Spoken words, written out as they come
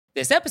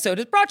This episode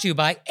is brought to you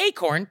by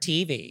Acorn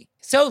TV.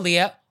 So,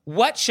 Leah,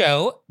 what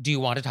show do you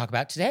want to talk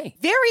about today?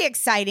 Very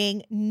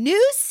exciting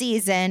new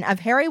season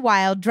of Harry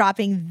Wild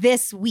dropping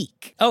this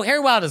week. Oh, Harry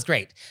Wild is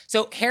great.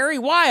 So Harry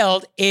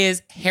Wild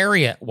is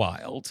Harriet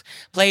Wild,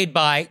 played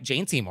by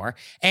Jane Seymour,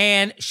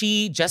 and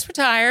she just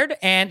retired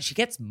and she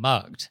gets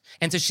mugged.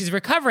 And so she's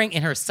recovering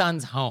in her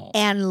son's home.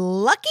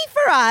 And lucky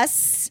for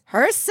us,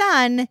 her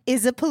son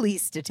is a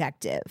police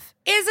detective.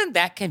 Isn't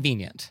that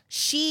convenient?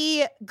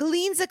 She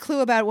gleans a clue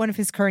about one of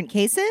his current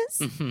cases.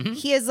 Mm-hmm.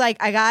 He is like,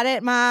 I got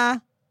it, Ma.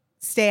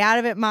 Stay out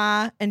of it,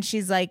 Ma. And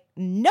she's like,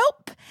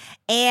 nope.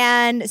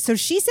 And so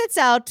she sets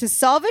out to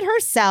solve it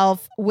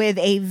herself with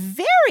a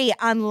very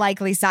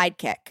unlikely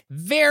sidekick.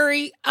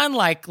 Very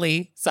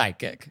unlikely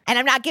sidekick. And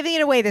I'm not giving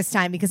it away this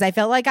time because I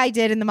felt like I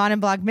did in the Mon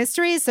and Blog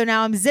Mysteries. So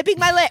now I'm zipping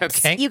my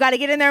lips. Okay. You got to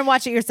get in there and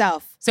watch it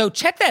yourself. So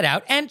check that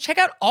out and check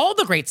out all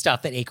the great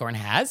stuff that Acorn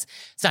has.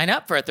 Sign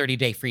up for a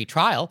 30-day free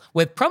trial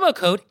with promo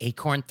code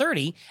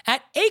ACORN30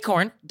 at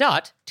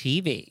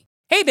acorn.tv.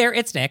 Hey there,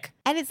 it's Nick.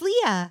 And it's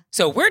Leah.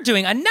 So we're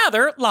doing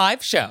another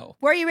live show.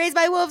 Were You Raised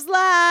by Wolves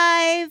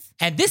live?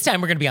 And this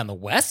time we're going to be on the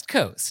West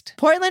Coast.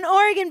 Portland,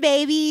 Oregon,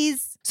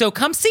 babies. So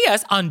come see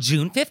us on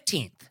June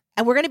 15th.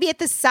 And we're going to be at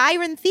the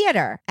Siren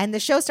Theater. And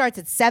the show starts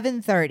at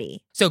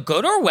 7:30. So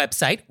go to our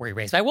website,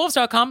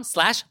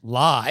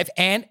 wereyouRaisedByWolves.com/live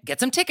and get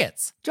some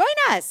tickets. Join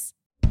us.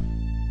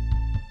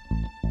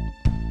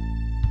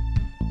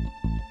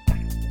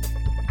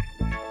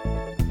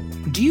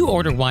 Do you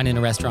order wine in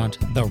a restaurant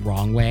the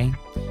wrong way?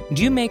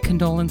 Do you make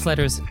condolence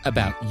letters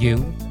about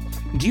you?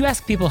 Do you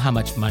ask people how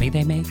much money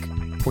they make?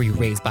 Were you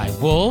raised by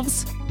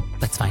wolves?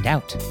 Let's find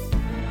out. Here are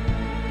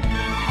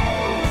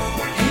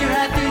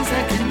things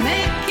that can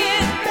make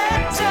it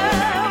better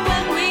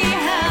when we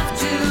have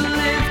to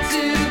live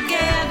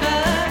together.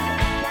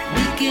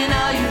 We can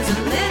all use a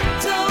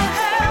little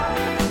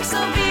help.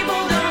 Some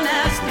people don't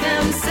ask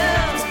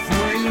themselves,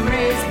 were you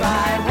raised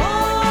by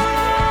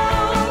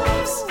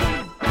wolves?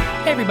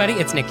 Hey everybody,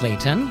 it's Nick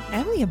Layton.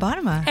 Emily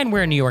Abonema. And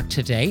we're in New York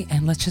today,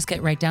 and let's just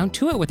get right down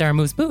to it with our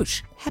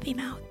amuse-bouche. Happy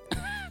mouth.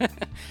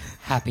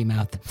 Happy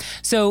mouth.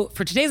 So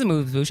for today's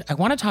amuse-bouche, I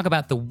want to talk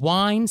about the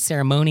wine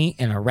ceremony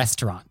in a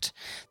restaurant.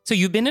 So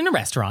you've been in a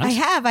restaurant. I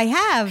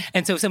have.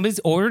 And so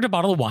somebody's ordered a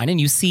bottle of wine and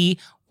you see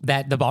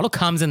that the bottle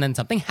comes and then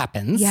something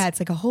happens. Yeah, it's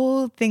like a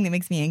whole thing that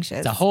makes me anxious.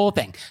 It's a whole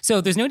thing.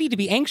 So there's no need to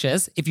be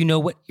anxious if you know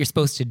what you're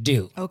supposed to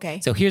do. Okay.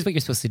 So here's what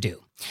you're supposed to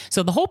do.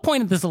 So the whole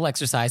point of this little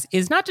exercise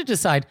is not to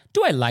decide,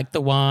 do I like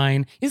the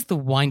wine? Is the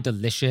wine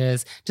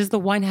delicious? Does the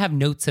wine have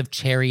notes of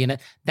cherry in it?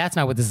 That's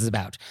not what this is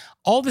about.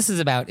 All this is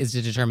about is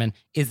to determine,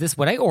 is this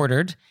what I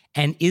ordered?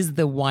 And is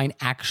the wine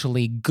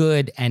actually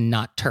good and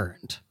not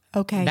turned?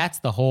 Okay. That's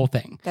the whole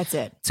thing. That's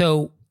it.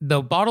 So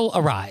the bottle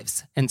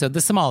arrives, and so the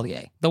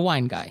sommelier, the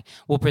wine guy,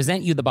 will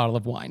present you the bottle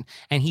of wine,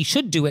 and he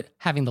should do it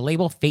having the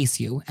label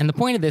face you. And the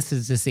point of this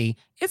is to see,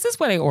 is this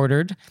what I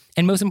ordered?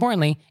 And most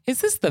importantly,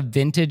 is this the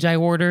vintage I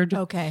ordered?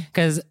 Okay.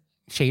 Because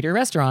shadier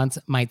restaurants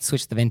might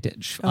switch the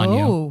vintage on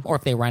you. Or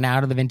if they run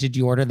out of the vintage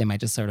you order, they might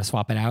just sort of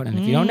swap it out. And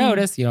if you don't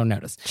notice, you don't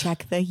notice.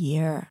 Check the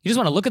year. You just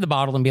want to look at the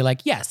bottle and be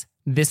like, yes,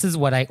 this is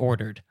what I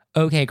ordered.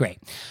 Okay, great.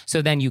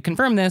 So then you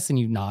confirm this and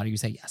you nod or you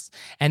say yes.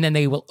 And then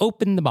they will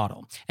open the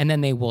bottle and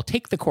then they will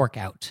take the cork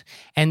out.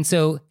 And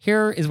so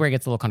here is where it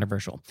gets a little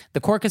controversial.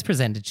 The cork is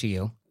presented to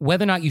you.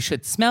 Whether or not you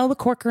should smell the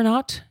cork or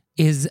not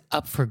is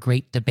up for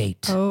great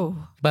debate.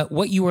 Oh. But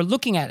what you are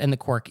looking at in the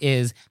cork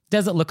is,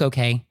 does it look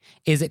okay?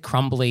 Is it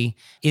crumbly?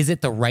 Is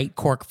it the right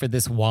cork for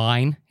this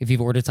wine? If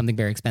you've ordered something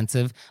very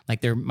expensive,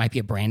 like there might be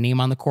a brand name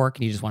on the cork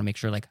and you just want to make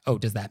sure like, oh,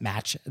 does that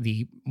match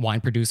the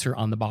wine producer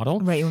on the bottle?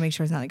 Right. You want to make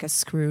sure it's not like a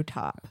screw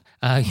top.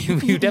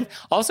 You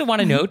also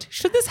want to note,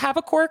 should this have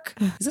a cork?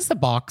 Is this a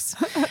box?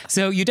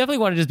 So you definitely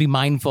want to just be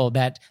mindful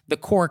that the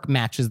cork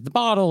matches the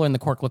bottle and the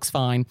cork looks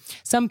fine.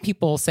 Some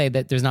people say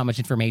that there's not much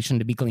information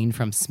to be gleaned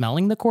from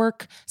smelling the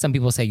cork. Some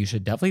people say you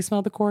should definitely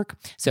smell the cork.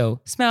 So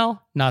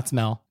smell, not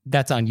smell.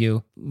 That's on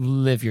you.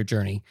 Live your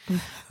journey.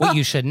 What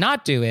you should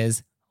not do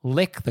is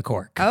lick the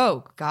cork.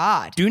 Oh,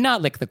 God. Do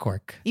not lick the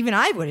cork. Even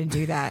I wouldn't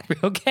do that.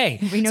 Okay.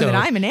 We know that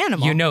I'm an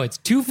animal. You know it's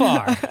too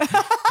far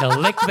to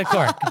lick the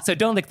cork. So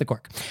don't lick the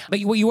cork. But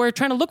what you are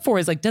trying to look for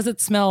is like, does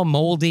it smell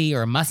moldy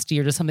or musty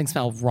or does something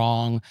smell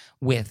wrong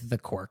with the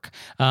cork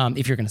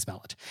if you're going to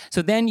smell it?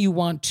 So then you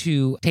want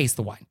to taste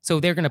the wine.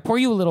 So they're going to pour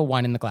you a little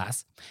wine in the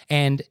glass.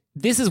 And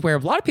this is where a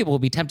lot of people will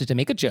be tempted to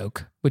make a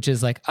joke, which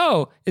is like,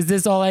 oh, is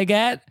this all I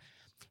get?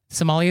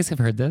 Sommeliers have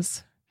heard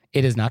this.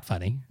 It is not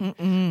funny.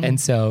 And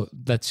so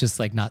let's just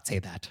like not say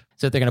that.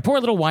 So they're going to pour a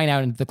little wine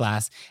out into the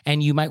glass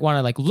and you might want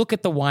to like look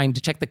at the wine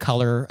to check the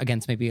color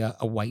against maybe a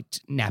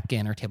white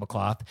napkin or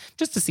tablecloth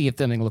just to see if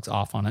something looks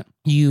off on it.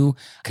 You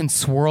can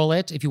swirl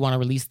it if you want to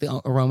release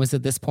the aromas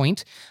at this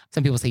point.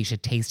 Some people say you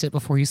should taste it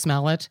before you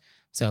smell it.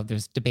 So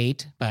there's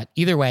debate, but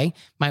either way,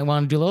 might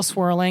want to do a little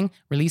swirling,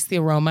 release the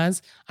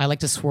aromas. I like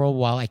to swirl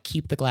while I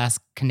keep the glass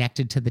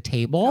connected to the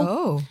table.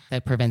 Oh.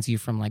 That prevents you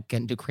from like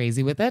getting too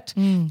crazy with it.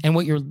 And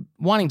what you're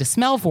wanting to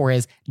smell for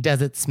is,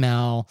 does it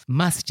smell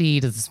musty?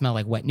 Does it smell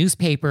like wet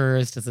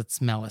newspapers? Does it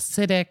smell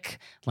acidic?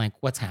 Like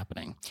what's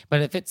happening?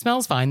 But if it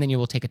smells fine, then you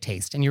will take a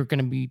taste and you're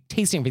going to be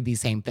tasting for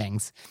these same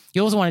things.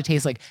 You also want to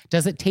taste like,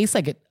 does it taste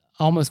like it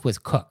almost was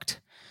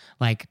cooked?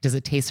 Like, does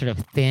it taste sort of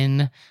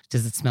thin?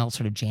 Does it smell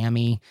sort of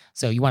jammy?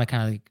 So you want to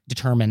kind of like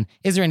determine,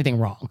 is there anything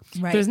wrong?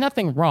 Right. If there's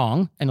nothing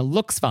wrong and it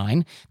looks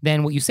fine,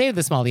 then what you say to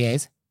the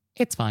sommeliers,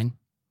 it's fine.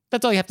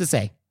 That's all you have to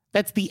say.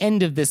 That's the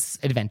end of this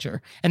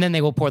adventure. And then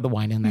they will pour the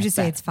wine in there. You just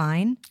say it's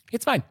fine?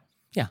 It's fine.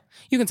 Yeah.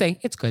 You can say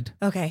it's good.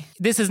 Okay.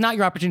 This is not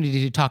your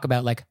opportunity to talk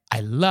about like,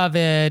 I love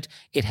it.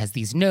 It has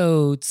these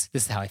notes.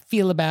 This is how I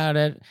feel about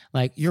it.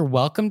 Like you're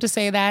welcome to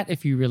say that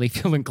if you really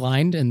feel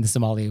inclined and the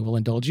sommelier will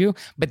indulge you.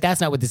 But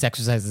that's not what this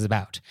exercise is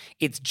about.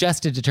 It's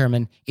just to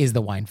determine, is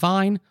the wine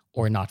fine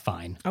or not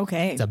fine?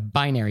 Okay. It's a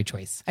binary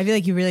choice. I feel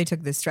like you really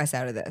took the stress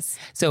out of this.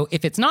 So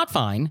if it's not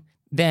fine,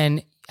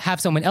 then have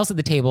someone else at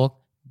the table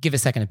give a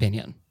second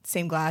opinion.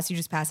 Same glass, you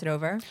just pass it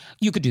over?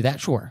 You could do that,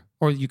 sure.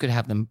 Or you could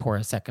have them pour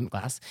a second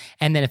glass.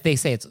 And then if they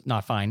say it's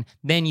not fine,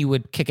 then you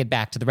would kick it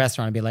back to the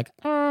restaurant and be like,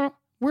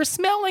 we're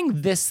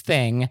smelling this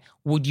thing.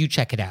 Would you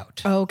check it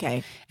out?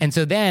 Okay. And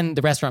so then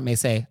the restaurant may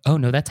say, oh,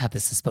 no, that's how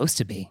this is supposed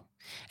to be.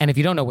 And if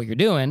you don't know what you're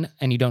doing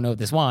and you don't know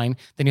this wine,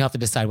 then you have to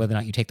decide whether or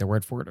not you take their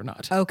word for it or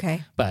not.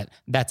 Okay. But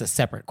that's a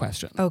separate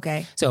question.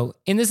 Okay. So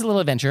in this little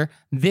adventure,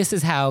 this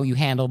is how you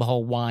handle the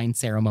whole wine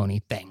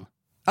ceremony thing.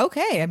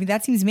 Okay. I mean,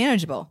 that seems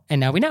manageable. And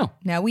now we know.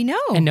 Now we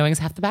know. And knowing is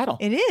half the battle.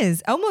 It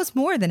is almost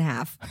more than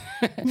half.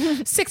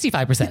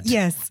 65%.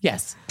 Yes.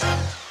 Yes.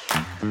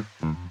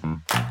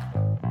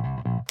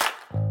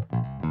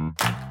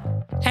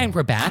 And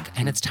we're back,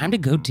 and it's time to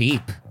go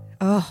deep.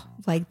 Oh,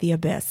 like the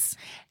abyss.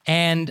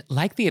 And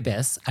like the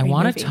abyss, I Great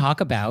want movie. to talk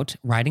about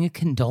writing a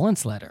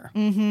condolence letter.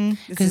 This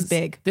is 'Cause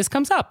big. This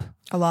comes up.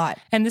 A lot.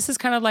 And this is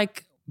kind of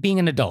like being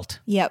an adult.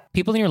 Yep.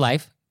 People in your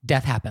life,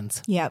 death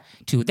happens. Yep.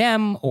 To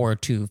them or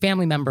to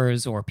family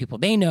members or people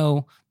they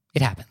know,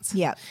 it happens.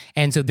 Yep.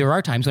 And so there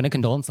are times when a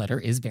condolence letter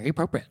is very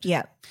appropriate.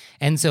 Yep.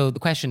 And so the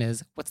question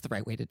is, what's the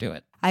right way to do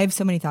it? I have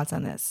so many thoughts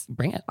on this.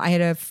 Bring it. I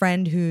had a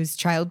friend whose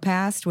child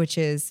passed, which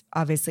is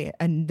obviously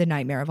the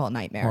nightmare of all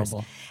nightmares.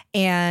 Horrible.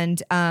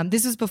 And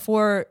this was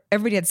before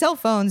everybody had cell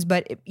phones,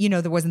 but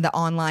there wasn't the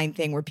online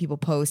thing where people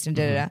post and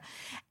da da da.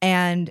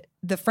 And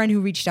the friend who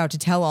reached out to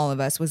tell all of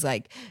us was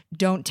like,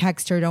 don't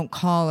text her, don't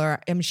call her.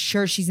 I'm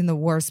sure she's in the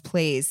worst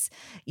place.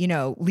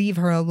 Leave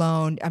her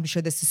alone. I'm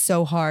sure this is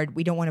so hard.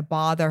 We don't want to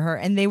bother her.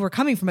 And they were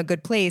coming from a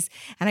good place.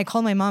 And I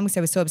called my mom because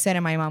I was so upset.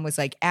 And my mom was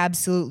like,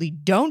 absolutely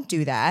don't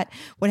do that.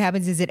 What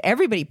happens is that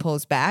everybody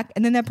pulls back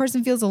and then that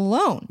person feels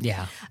alone.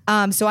 Yeah.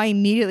 So I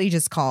immediately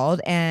just called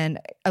and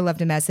I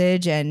left a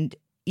message and,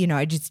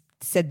 I just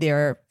said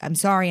I'm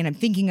sorry and I'm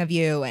thinking of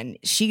you. And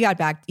she got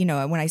back,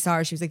 when I saw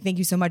her, she was like, thank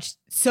you so much.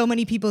 So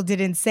many people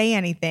didn't say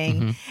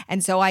anything.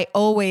 And so I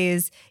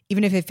always,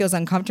 even if it feels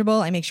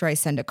uncomfortable, I make sure I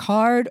send a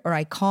card or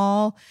I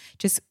call.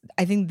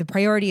 I think the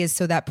priority is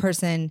so that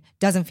person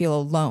doesn't feel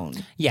alone.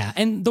 Yeah.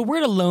 And the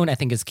word alone, I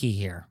think, is key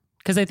here.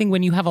 Because I think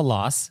when you have a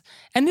loss,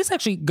 and this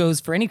actually goes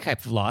for any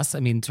type of loss,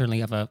 I mean,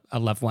 certainly of a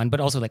loved one, but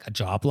also like a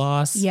job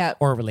loss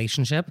or a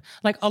relationship,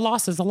 like a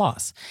loss is a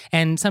loss.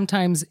 And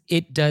sometimes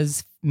it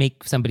does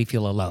make somebody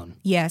feel alone.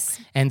 Yes.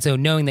 And so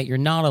knowing that you're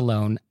not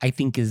alone, I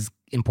think is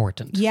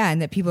important. Yeah.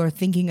 And that people are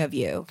thinking of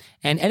you.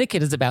 And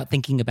etiquette is about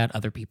thinking about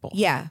other people.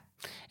 Yeah.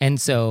 And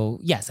so,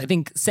 yes, I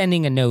think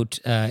sending a note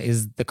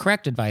is the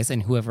correct advice.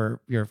 And whoever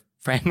your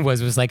friend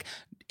was like,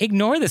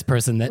 ignore this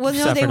person that Well, no,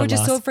 suffered they were a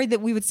just loss. so afraid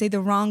that we would say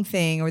the wrong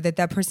thing or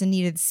that person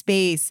needed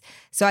space.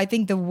 So I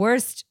think the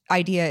worst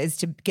idea is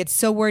to get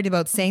so worried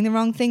about saying the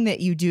wrong thing that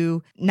you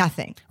do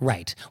nothing.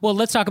 Right. Well,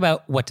 let's talk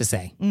about what to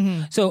say.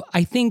 So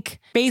I think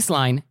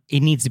baseline,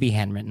 it needs to be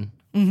handwritten.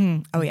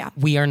 Oh, yeah.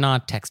 We are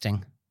not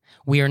texting.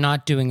 We are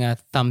not doing a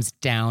thumbs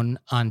down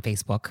on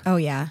Facebook. Oh,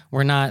 yeah.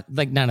 We're not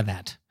like none of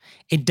that.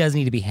 It does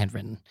need to be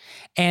handwritten.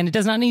 And it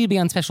does not need to be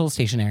on special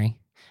stationery.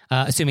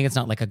 Assuming it's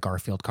not like a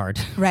Garfield card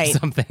Right. or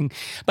something.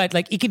 But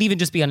like it could even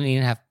just be on an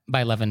 8.5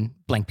 by 11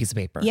 blank piece of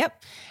paper.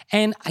 Yep.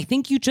 And I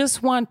think you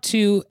just want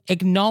to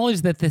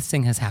acknowledge that this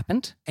thing has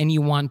happened and you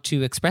want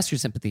to express your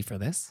sympathy for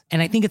this.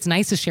 And I think it's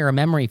nice to share a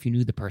memory if you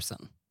knew the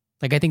person.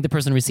 Like I think the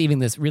person receiving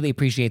this really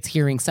appreciates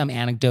hearing some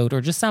anecdote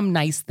or just some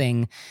nice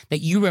thing that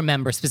you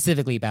remember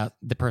specifically about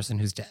the person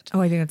who's dead.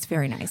 Oh, I think that's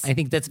very nice. I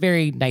think that's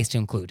very nice to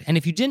include. And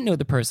if you didn't know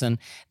the person,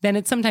 then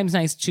it's sometimes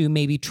nice to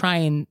maybe try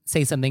and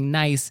say something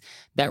nice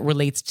that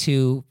relates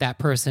to that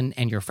person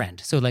and your friend.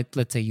 So like,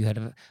 let's say you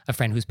had a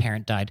friend whose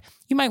parent died.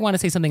 You might want to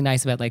say something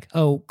nice about like,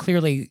 oh,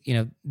 clearly,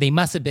 they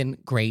must have been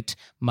great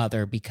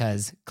mother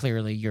because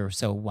clearly you're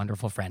so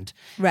wonderful friend.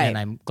 Right. And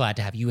I'm glad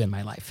to have you in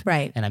my life.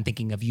 Right. And I'm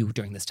thinking of you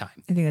during this time.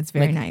 I think that's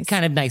very Like, nice.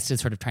 Kind of nice to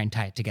sort of try and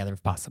tie it together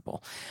if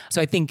possible.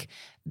 So I think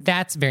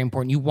that's very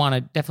important. You want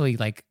to definitely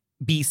like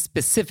be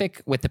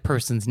specific with the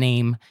person's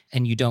name,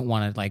 and you don't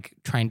want to like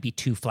try and be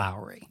too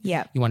flowery.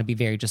 Yeah. You want to be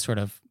very just sort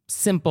of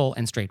simple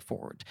and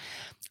straightforward.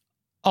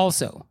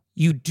 Also,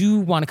 you do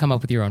want to come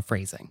up with your own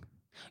phrasing.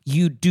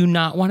 You do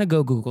not want to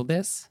go Google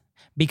this,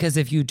 because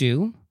if you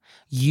do,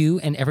 you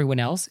and everyone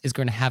else is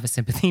going to have a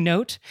sympathy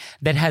note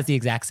that has the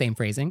exact same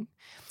phrasing.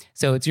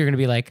 So you're going to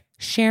be like,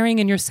 sharing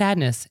in your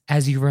sadness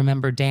as you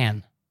remember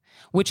Dan,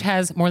 which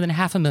has more than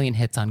 500,000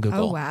 hits on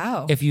Google. Oh,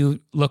 wow. If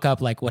you look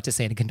up like what to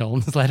say in a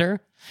condolence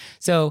letter.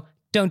 So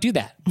don't do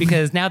that,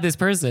 because now this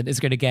person is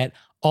going to get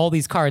all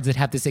these cards that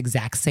have this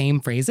exact same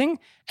phrasing.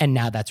 And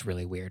now that's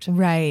really weird.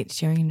 Right.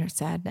 Sharing in your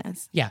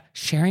sadness. Yeah.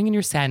 Sharing in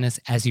your sadness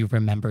as you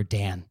remember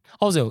Dan.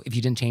 Also, if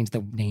you didn't change the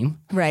name.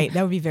 Right.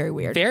 That would be very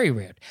weird. Very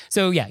weird.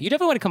 So yeah, you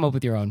definitely want to come up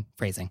with your own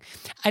phrasing.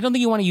 I don't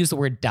think you want to use the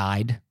word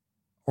died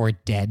or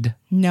dead.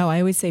 No, I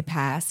always say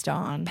passed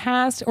on.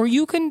 Past, or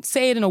you can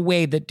say it in a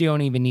way that you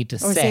don't even need to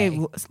Or say.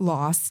 say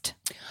lost.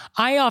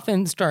 I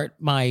often start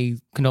my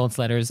condolence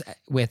letters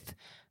with,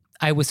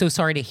 I was so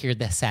sorry to hear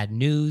the sad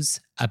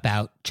news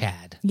about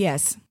Chad.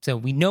 Yes. So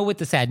we know what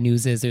the sad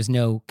news is. There's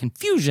no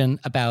confusion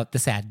about the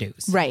sad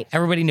news. Right.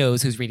 Everybody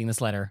knows who's reading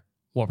this letter,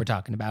 what we're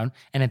talking about.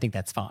 And I think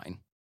that's fine.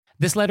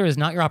 This letter is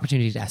not your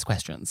opportunity to ask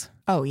questions.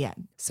 Oh, yeah.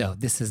 So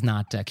this is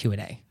not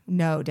Q&A.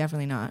 No,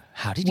 definitely not.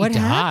 How did you What die?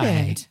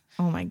 happened?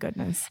 Oh, my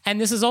goodness.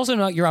 And this is also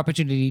not your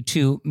opportunity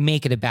to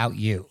make it about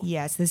you.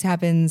 Yes, this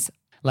happens.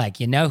 Like,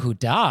 you know who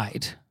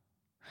died?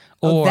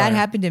 Oh, that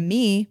happened to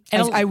me.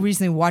 And I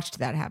recently watched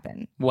that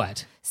happen.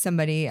 What?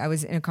 I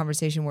was in a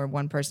conversation where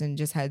one person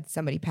just had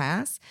somebody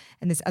pass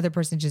and this other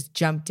person just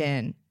jumped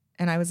in.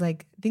 And I was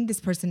like, I think this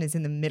person is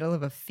in the middle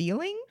of a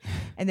feeling.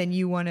 And then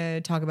you want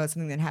to talk about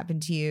something that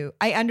happened to you.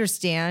 I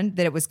understand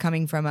that it was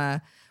coming from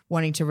a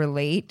wanting to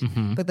relate,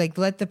 but like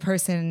let the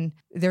person,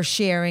 they're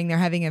sharing, they're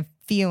having a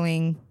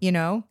feeling, you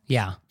know?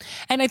 Yeah.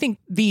 And I think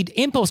the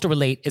impulse to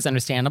relate is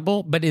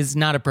understandable, but is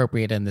not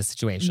appropriate in this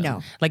situation.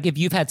 No. Like if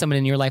you've had someone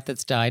in your life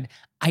that's died,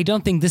 I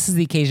don't think this is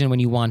the occasion when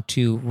you want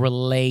to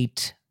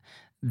relate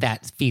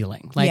that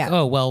feeling. Like, Yeah.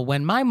 oh, well,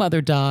 when my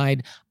mother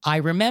died, I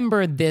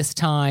remember this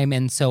time,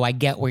 and so I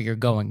get what you're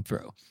going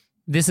through.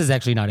 This is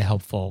actually not a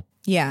helpful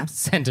Yeah.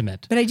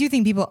 sentiment. But I do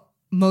think people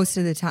most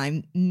of the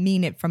time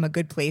mean it from a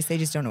good place. They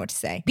just don't know what to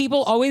say.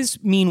 People always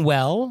mean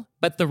well,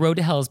 but the road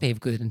to hell is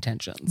paved with good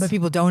intentions. But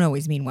people don't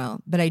always mean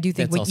well. But I do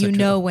think That's also you true.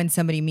 know when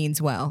somebody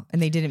means well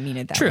and they didn't mean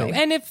it that True. way.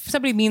 And if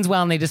somebody means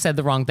well and they just said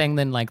the wrong thing,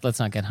 then like, let's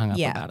not get hung up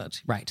Yeah. about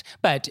it. Right.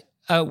 But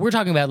we're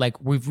talking about like,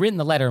 we've written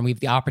the letter and we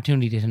have the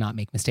opportunity to not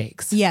make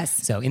mistakes.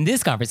 Yes. So in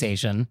this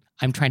conversation,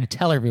 I'm trying to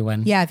tell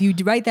everyone, Yeah, if you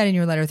write that in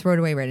your letter, throw it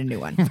away, write a new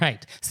one.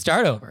 right,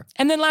 start over.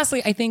 And then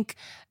lastly, I think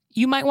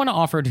you might want to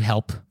offer to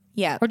help,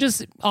 Yeah. or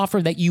just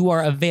offer that you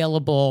are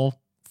available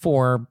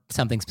for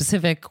something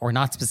specific or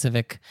not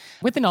specific,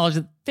 with the knowledge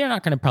that they're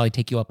not going to probably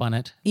take you up on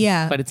it.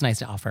 Yeah. But it's nice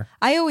to offer.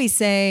 I always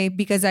say,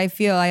 because I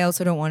feel I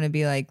also don't want to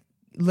be like,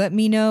 let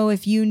me know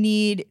if you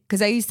need,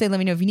 because I used to say, let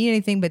me know if you need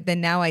anything. But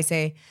then now I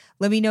say,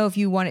 let me know if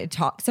you want to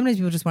talk. Sometimes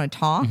people just want to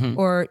talk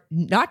or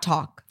not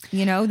talk.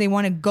 You know, they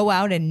want to go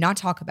out and not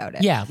talk about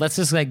it. Yeah, let's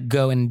just like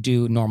go and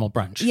do normal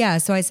brunch. Yeah.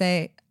 So I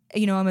say,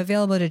 you know, I'm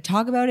available to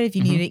talk about it if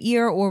you need an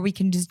ear, or we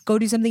can just go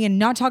do something and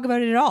not talk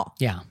about it at all.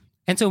 Yeah.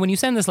 And so when you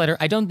send this letter,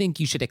 I don't think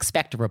you should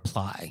expect a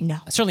reply. No.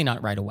 Certainly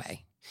not right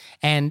away.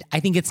 And I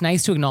think it's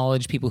nice to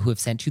acknowledge people who have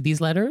sent you these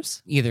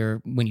letters,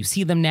 either when you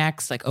see them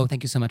next, like, oh,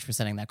 thank you so much for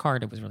sending that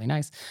card. It was really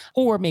nice.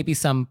 Or maybe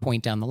some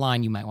point down the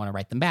line, you might want to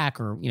write them back,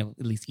 or, you know,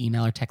 at least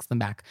email or text them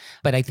back.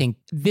 But I think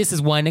this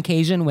is one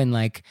occasion when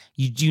like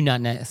you do not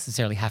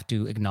necessarily have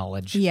to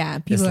acknowledge. Yeah.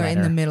 this People are in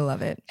the letter. middle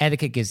of it.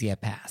 Etiquette gives you a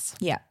pass.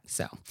 Yeah.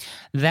 So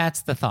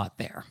that's the thought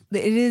there.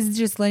 It is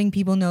just letting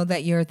people know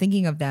that you're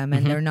thinking of them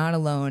and they're not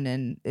alone.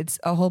 And it's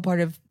a whole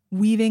part of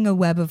weaving a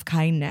web of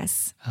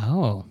kindness.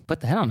 Oh,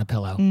 put that on a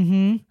pillow.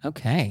 Mm-hmm.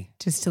 Okay.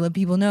 Just to let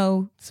people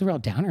know It's a real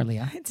downer,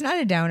 Leah. it's not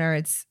a downer.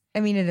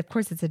 Of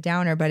course it's a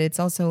downer, but it's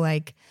also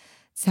like,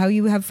 it's how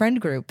you have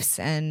friend groups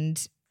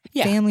and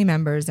Yeah. family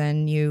members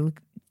and you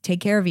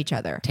take care of each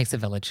other. Takes a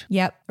village.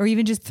 Yep. Or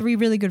even just 3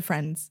 really good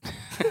friends.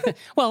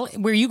 Well,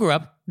 where you grew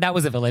up, that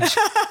was a village.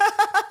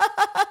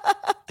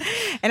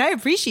 And I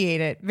appreciate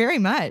it very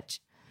much.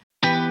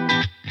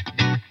 And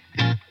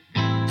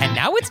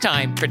now it's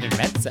time for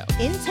Intermezzo.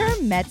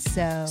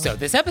 Intermezzo. So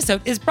this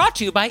episode is brought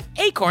to you by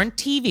Acorn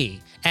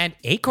TV. And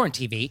Acorn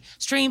TV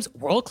streams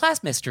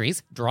world-class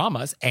mysteries,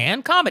 dramas,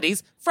 and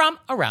comedies from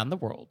around the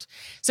world.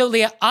 So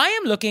Leah, I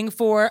am looking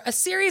for a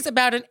series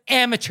about an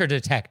amateur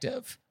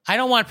detective. I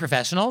don't want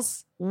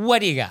professionals. What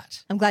do you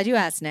got? I'm glad you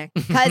asked, Nick.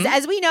 Because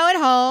as we know at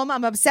home,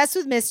 I'm obsessed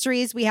with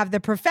mysteries. We have the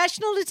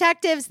professional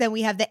detectives, then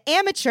we have the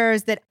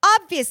amateurs that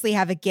obviously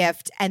have a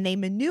gift and they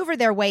maneuver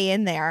their way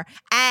in there.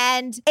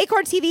 And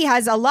Acorn TV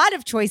has a lot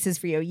of choices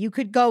for you. You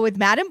could go with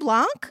Madame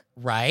Blanc,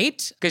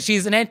 Right? Because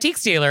she's an antique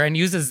stealer and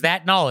uses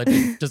that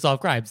knowledge to solve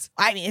crimes.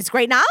 I mean, it's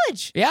great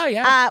knowledge.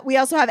 Yeah. We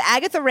also have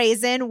Agatha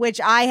Raisin,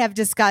 which I have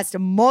discussed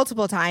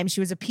multiple times. She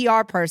was a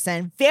PR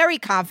person, very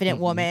confident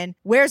woman,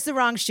 wears the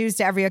wrong shoes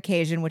to every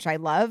occasion, which I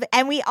love.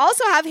 And we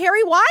also have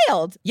Harry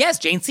Wild. Yes,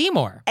 Jane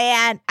Seymour.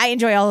 And I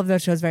enjoy all of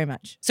those shows very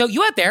much. So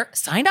you out there,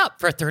 sign up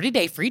for a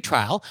 30-day free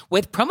trial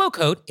with promo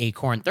code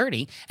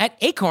ACORN30 at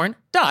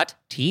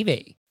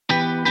acorn.tv.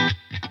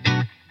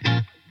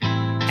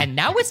 And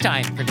now it's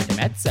time for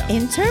Intermezzo.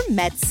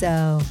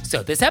 Intermezzo.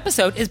 So this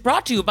episode is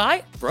brought to you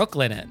by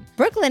Brooklinen.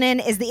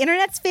 Brooklinen is the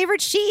internet's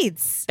favorite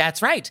sheets.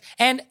 That's right.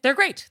 And they're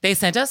great. They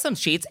sent us some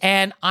sheets,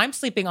 and I'm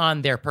sleeping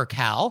on their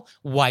Percale,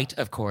 white,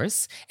 of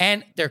course.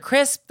 And they're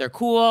crisp, they're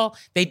cool.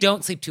 They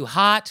don't sleep too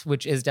hot,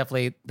 which is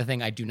definitely the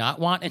thing I do not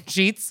want in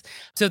sheets.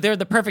 So they're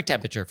the perfect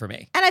temperature for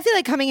me. And I feel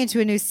like coming into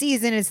a new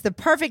season, it's the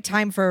perfect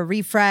time for a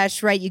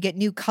refresh, right? You get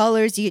new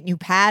colors, you get new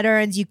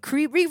patterns, you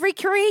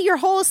recreate your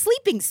whole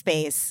sleeping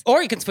space.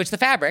 Or you can switch the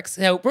fabrics.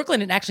 So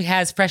Brooklinen actually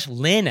has fresh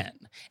linen,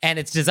 and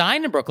it's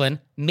designed in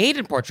Brooklyn, made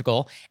in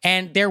Portugal,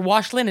 and their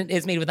wash linen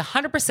is made with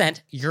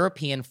 100%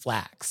 European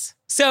flax.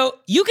 So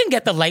you can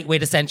get the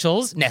lightweight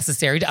essentials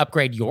necessary to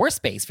upgrade your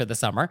space for the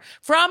summer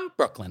from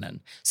Brooklinen.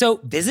 So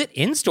visit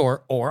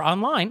in-store or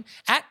online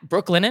at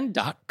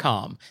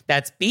brooklinen.com.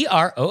 That's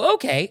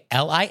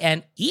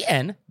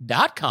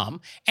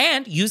BROOKLINEN.com,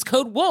 and use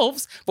code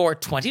WOLVES for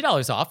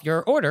 $20 off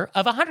your order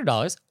of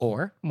 $100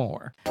 or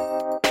more.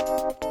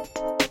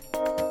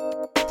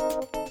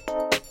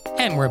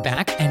 And we're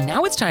back, and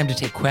now it's time to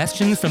take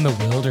questions from the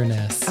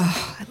wilderness.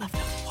 Oh, I love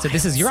that. So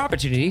this is your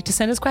opportunity to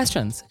send us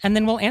questions, and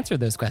then we'll answer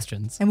those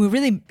questions. And we're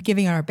really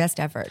giving our best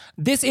effort.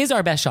 This is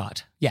our best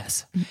shot,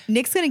 yes.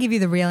 Nick's going to give you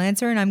the real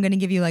answer, and I'm going to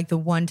give you like the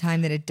one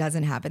time that it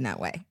doesn't happen that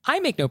way.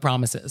 I make no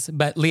promises,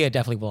 but Leah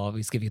definitely will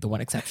always give you the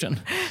one exception.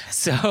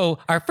 So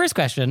our first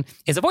question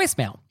is a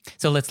voicemail.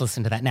 So let's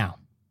listen to that now.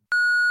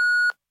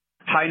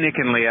 Hi, Nick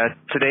and Leah.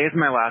 Today is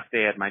my last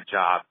day at my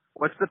job.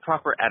 What's the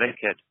proper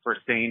etiquette for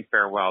saying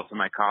farewell to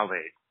my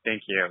colleagues?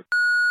 Thank you.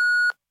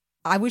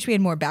 I wish we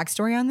had more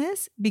backstory on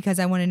this because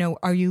I want to know,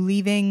 are you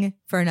leaving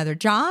for another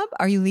job?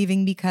 Are you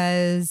leaving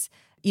because,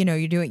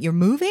 you're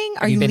moving?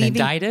 Are Have you been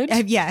leaving? indicted?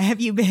 Have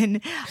you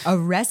been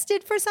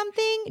arrested for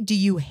something? Do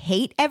you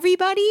hate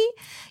everybody?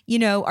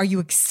 Are you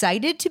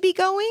excited to be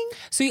going?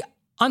 So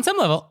on some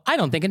level, I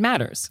don't think it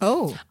matters.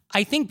 Oh.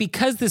 I think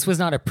because this was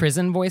not a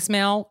prison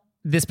voicemail,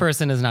 this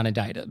person is not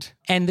indicted.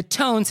 And the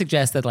tone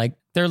suggests that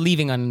they're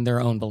leaving on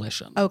their own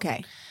volition.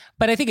 Okay.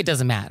 But I think it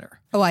doesn't matter.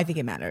 Oh, I think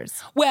it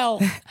matters.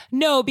 Well,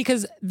 no,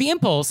 because the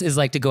impulse is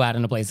to go out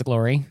in a blaze of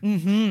glory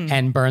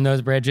and burn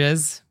those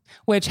bridges,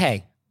 which,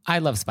 hey, I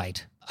love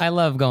spite. I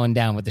love going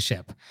down with the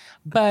ship.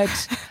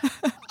 But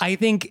I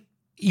think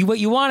what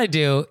you want to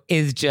do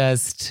is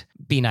just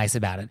be nice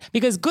about it.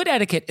 Because good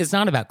etiquette is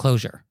not about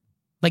closure.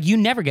 You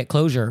never get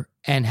closure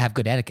and have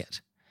good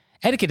etiquette.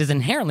 Etiquette is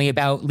inherently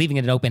about leaving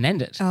it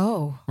open-ended.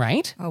 Oh.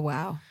 Right? Oh,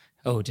 wow.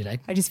 Oh, did I?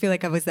 I just feel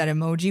like I was that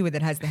emoji with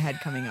it has the head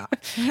coming up.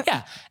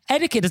 Yeah.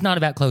 Etiquette is not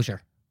about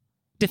closure.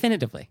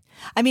 Definitively.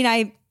 I mean,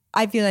 I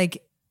feel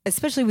like,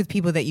 especially with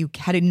people that you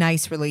had a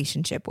nice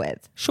relationship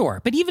with.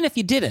 Sure. But even if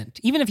you didn't,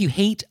 even if you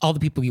hate all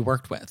the people you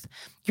worked with,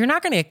 you're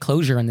not going to get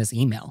closure in this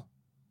email.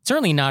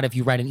 Certainly not if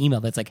you write an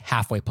email that's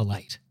halfway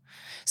polite.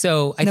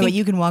 So I think but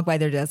you can walk by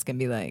their desk and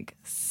be like,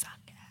 suck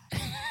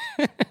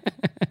it.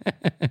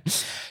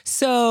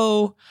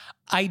 So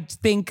I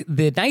think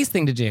the nice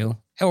thing to do,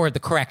 or the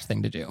correct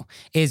thing to do,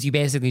 is you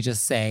basically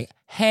just say,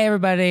 hey,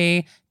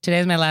 everybody,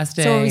 today's my last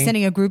day. So are we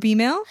sending a group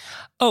email?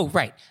 Oh,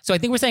 right. So I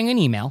think we're sending an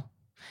email.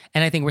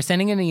 And I think we're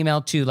sending an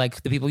email to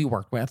the people you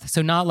worked with.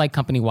 So not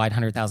company-wide,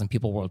 100,000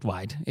 people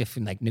worldwide, if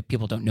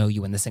people don't know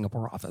you in the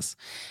Singapore office.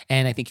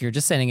 And I think you're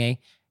just sending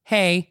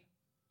hey,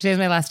 today's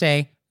my last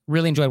day.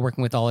 Really enjoyed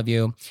working with all of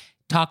you.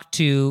 Talk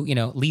to,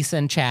 Lisa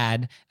and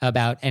Chad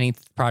about any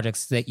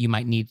projects that you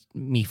might need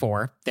me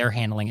for. They're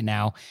handling it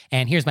now.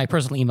 And here's my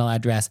personal email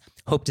address.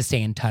 Hope to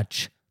stay in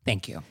touch.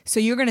 Thank you.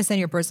 So you're going to send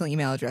your personal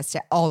email address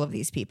to all of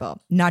these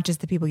people, not just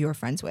the people you were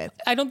friends with.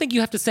 I don't think you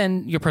have to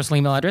send your personal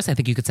email address. I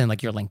think you could send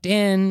your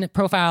LinkedIn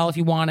profile if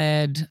you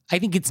wanted. I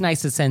think it's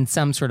nice to send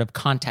some sort of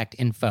contact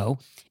info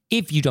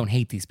if you don't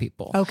hate these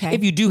people. Okay.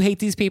 If you do hate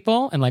these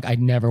people and I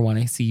never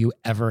want to see you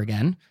ever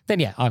again,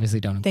 then yeah, obviously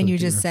don't include Then you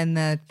just send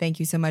the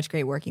thank you so much,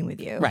 great working with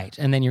you. Right.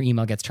 And then your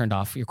email gets turned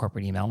off, your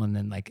corporate email, and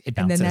then it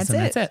bounces and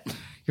that's it.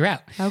 You're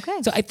out.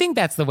 Okay. So I think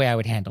that's the way I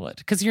would handle it.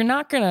 Because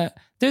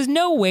there's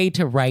no way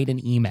to write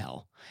an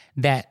email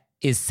that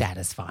is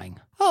satisfying.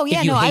 Oh, yeah.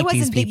 if you No, I hate these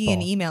wasn't thinking an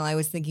people. email. I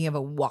was thinking of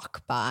a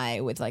walk by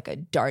with a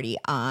darty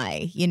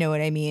eye. You know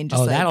what I mean?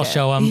 Just That'll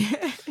show them.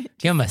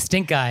 Give them a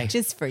stink eye.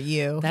 Just for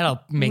you. That'll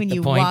make when the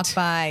you point. walk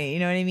by, you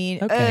know what I mean?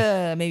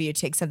 Okay. Maybe you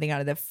take something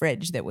out of the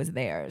fridge that was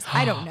theirs.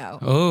 I don't know.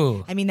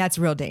 Oh, I mean, that's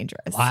real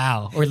dangerous.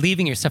 wow. Or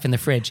leaving your stuff in the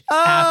fridge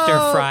after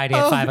Friday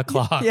at 5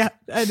 o'clock. Yeah,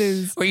 that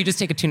is. Or you just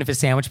take a tuna fish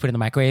sandwich, put it in the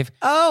microwave,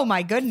 Oh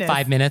my goodness.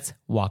 5 minutes,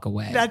 walk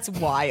away. That's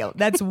wild.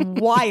 That's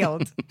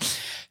wild.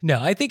 No,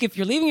 I think if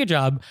you're leaving your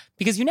job,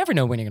 because you never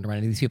know when you're going to run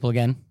into these people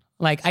again.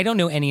 Like, I don't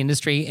know any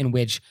industry in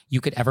which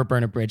you could ever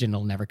burn a bridge and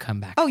it'll never come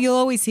back. Oh, you'll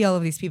always see all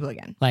of these people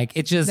again. Like,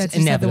 it's just That's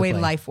just not the way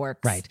inevitably. life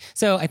works. Right.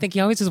 So I think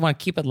you always just want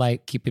to keep it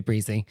light, keep it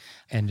breezy,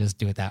 and just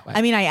do it that way.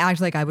 I mean, I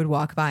act like I would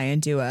walk by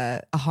and do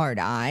a hard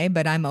eye,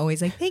 but I'm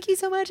always like, thank you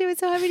so much. I was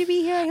so happy to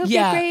be here. I hope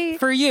you're great.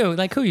 for you.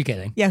 Like, who are you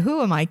kidding? Yeah,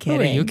 who am I kidding?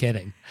 Who are you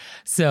kidding?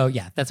 So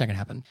yeah, that's not going to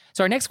happen.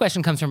 So our next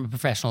question comes from a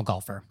professional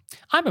golfer.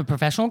 I'm a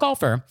professional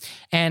golfer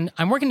and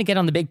I'm working to get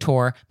on the big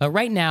tour, but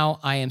right now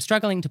I am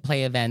struggling to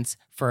play events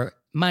for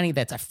money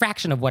that's a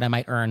fraction of what I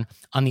might earn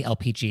on the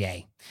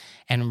LPGA.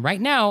 And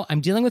right now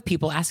I'm dealing with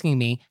people asking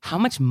me how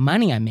much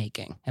money I'm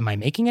making. Am I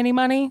making any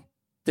money?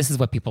 This is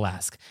what people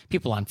ask.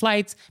 People on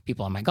flights,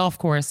 people on my golf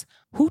course.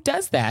 Who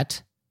does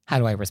that? How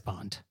do I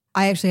respond?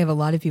 I actually have a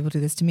lot of people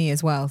do this to me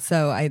as well.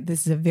 So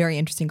this is a very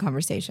interesting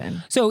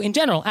conversation. So in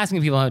general,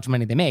 asking people how much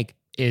money they make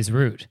is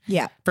rude.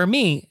 Yeah. For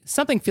me,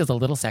 something feels a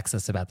little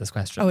sexist about this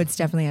question. Oh, it's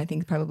definitely, I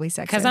think, probably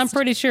sexist. Because I'm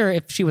pretty sure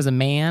if she was a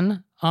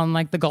man on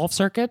like the golf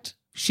circuit,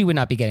 she would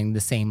not be getting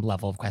the same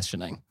level of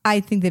questioning.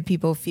 I think that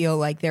people feel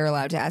like they're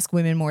allowed to ask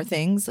women more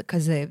things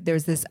because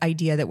there's this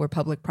idea that we're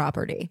public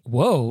property.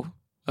 Whoa.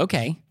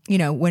 Okay. You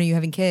know, when are you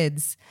having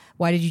kids?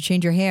 Why did you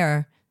change your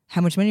hair? How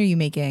much money are you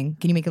making?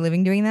 Can you make a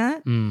living doing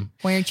that?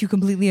 Why aren't you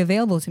completely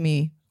available to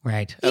me?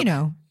 Right. You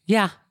know.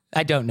 Yeah.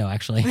 I don't know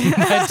actually.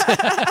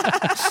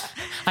 But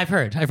I've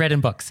read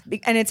in books.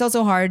 And it's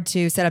also hard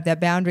to set up that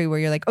boundary where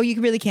you're like, oh, you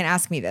really can't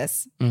ask me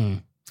this.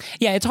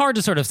 Yeah. It's hard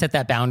to sort of set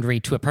that boundary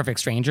to a perfect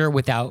stranger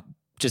without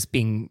just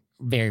being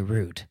very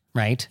rude.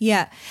 Right.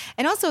 Yeah.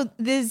 And also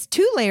there's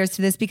two layers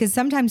to this because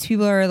sometimes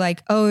people are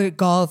like, oh,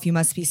 golf, you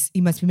must be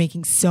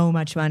making so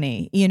much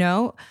money, you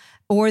know?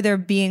 Or they're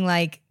being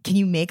like, can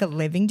you make a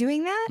living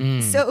doing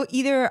that? So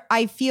either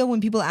I feel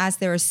when people ask,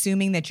 they're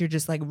assuming that you're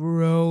just like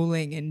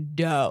rolling in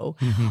dough.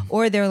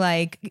 Or they're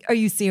like, are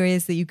you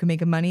serious that you can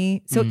make a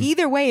money? So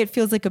either way, it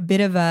feels like a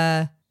bit of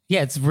a...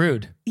 Yeah, it's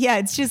rude Yeah,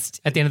 it's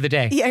just... at the end of the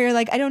day. Yeah, you're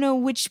like, I don't know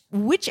which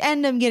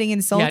end I'm getting Yeah,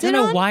 insulted I don't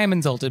know on. why I'm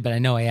insulted, but I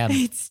know I am.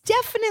 It's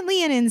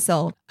definitely an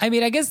insult. I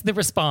mean, I guess the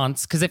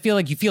response, because I feel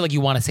like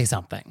you want to say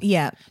something.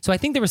 Yeah. So I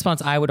think the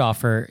response I would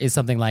offer is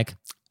something like,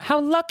 how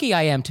lucky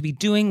I am to be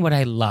doing what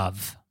I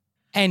love,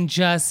 and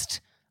just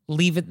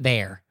leave it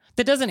there.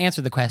 That doesn't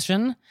answer the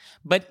question,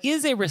 but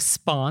is a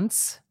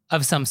response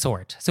of some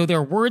sort. So there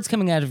are words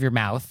coming out of your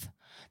mouth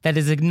that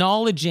is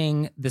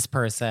acknowledging this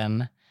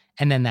person,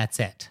 and then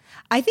that's it.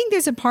 I think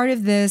there's a part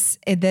of this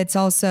that's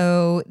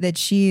also that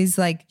she's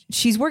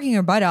working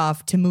her butt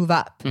off to move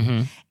up.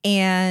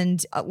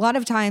 And a lot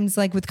of times,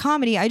 like with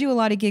comedy, I do a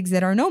lot of gigs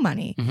that are no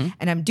money.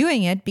 And I'm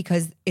doing it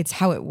because it's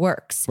how it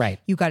works. Right.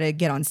 You got to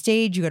get on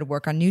stage, you got to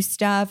work on new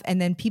stuff. And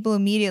then people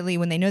immediately,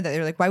 when they know that,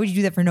 they're like, why would you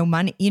do that for no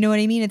money? You know what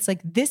I mean? It's like,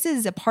 this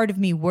is a part of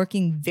me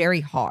working very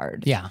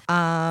hard. Yeah.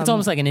 It's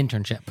almost like an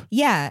internship.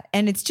 Yeah.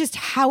 And it's just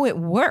how it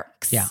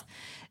works. Yeah.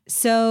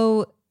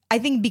 So I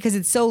think because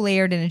it's so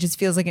layered and it just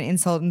feels like an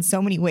insult in so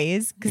many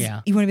ways. Because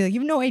you want to be like, you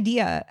have no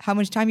idea how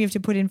much time you have to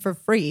put in for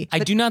free. I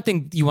do not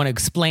think you want to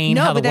explain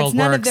No, how the but that's world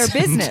none of works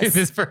their business. to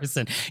this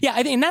person. Yeah,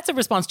 I think, and that's a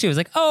response too. It's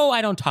like, oh,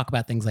 I don't talk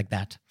about things like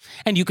that.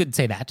 And you could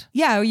say that.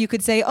 Yeah, or you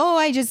could say, oh,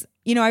 I just,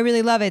 I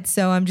really love it.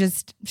 So I'm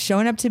just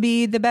showing up to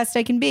be the best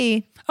I can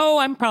be. Oh,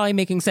 I'm probably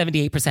making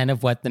 78%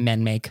 of what the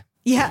men make.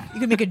 Yeah, you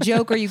could make a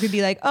joke or you could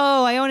be like,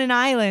 oh, I own an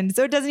island,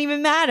 so it doesn't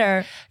even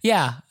matter.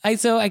 Yeah.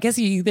 So I guess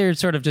you either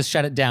sort of just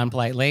shut it down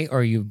politely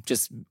or you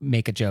just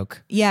make a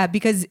joke. Yeah,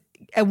 because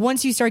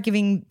once you start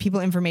giving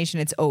people information,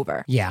 it's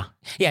over. Yeah.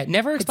 Yeah.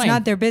 Never It's explain.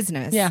 not their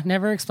business. Yeah.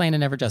 Never explain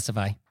and never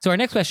justify. So our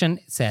next question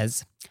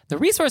says, the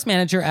resource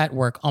manager at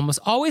work almost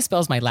always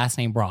spells my last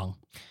name wrong.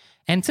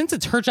 And since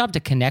it's her job to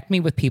connect me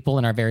with people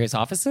in our various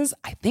offices,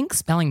 I think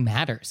spelling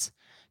matters.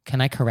 Can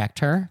I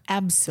correct her?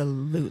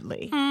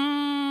 Absolutely.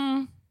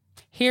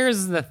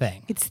 Here's the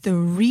thing. It's the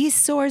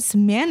resource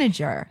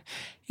manager.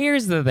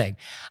 Here's the thing.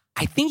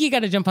 I think you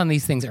got to jump on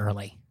these things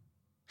early.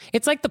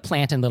 It's like the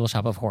plant in Little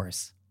Shop of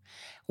Horrors.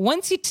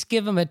 Once you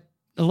give them a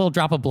little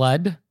drop of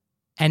blood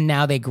and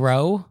now they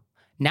grow,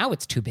 now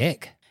it's too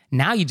big.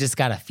 Now you just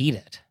got to feed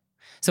it.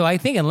 So I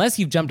think unless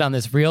you've jumped on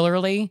this real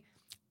early,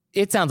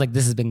 it sounds like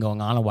this has been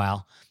going on a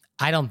while.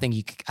 I don't think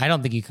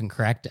you can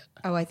correct it.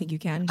 Oh, I think you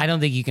can. I don't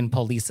think you can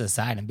pull Lisa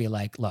aside and be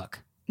like, look.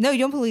 No, you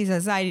don't pull Lisa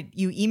aside.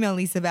 You email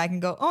Lisa back and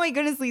go, oh my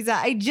goodness, Lisa,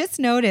 I just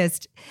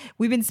noticed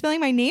we've been spelling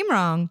my name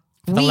wrong.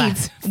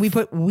 We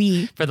put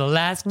we. For the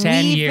last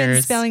 10 We've years.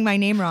 been spelling my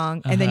name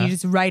wrong. And then you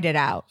just write it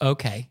out.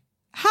 Okay.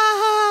 Ha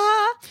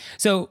ha ha.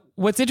 So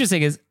what's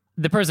interesting is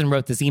the person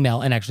wrote this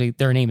email and actually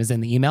their name is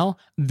in the email.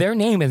 Their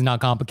name is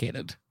not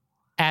complicated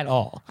at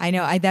all. I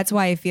know. That's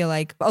why I feel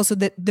like also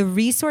the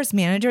resource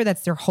manager,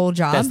 that's their whole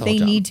job. That's the whole They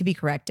job. need to be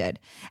corrected.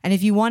 And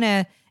if you want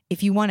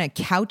to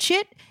couch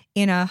it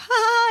in a,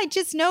 I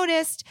just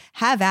noticed,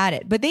 have at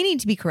it. But they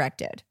need to be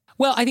corrected.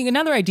 Well, I think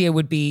another idea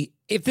would be,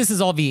 if this is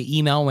all via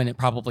email, when it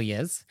probably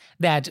is,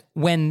 that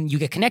when you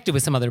get connected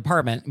with some other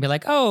department and be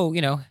like, oh,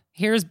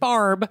 here's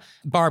Barb.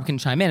 Barb can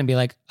chime in and be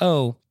like,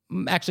 oh,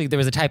 actually, there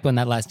was a typo in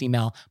that last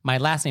email. My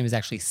last name is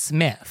actually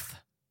Smith.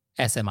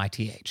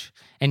 SMITH.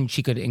 And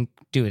she could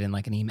do it in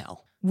like an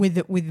email.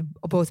 with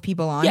both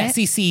people on Yeah, it.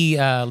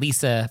 CC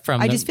Lisa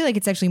from I just feel like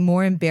it's actually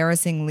more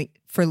embarrassing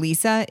for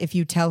Lisa if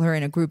you tell her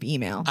in a group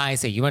email. I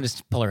see. You want to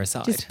just pull her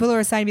aside. Just pull her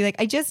aside and be like,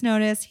 I just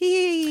noticed.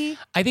 Hee.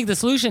 I think the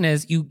solution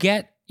is you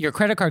get your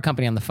credit card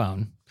company on the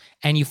phone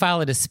and you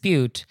file a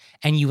dispute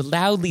and you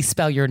loudly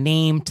spell your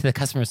name to the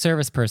customer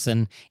service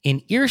person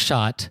in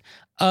earshot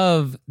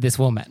of this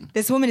woman.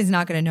 This woman is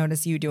not going to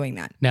notice you doing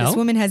that. No? This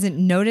woman hasn't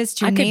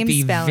noticed your I name could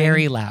be spelling.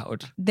 very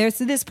loud.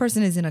 This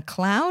person is in a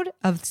cloud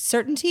of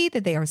certainty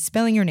that they are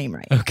spelling your name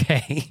right.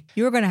 Okay.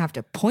 You're going to have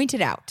to point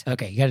it out.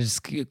 Okay. You got to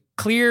just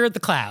clear the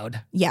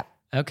cloud. Yep.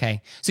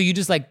 Okay. So you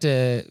just like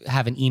to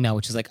have an email,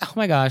 which is like, oh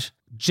my gosh,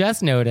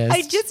 just noticed.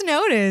 I just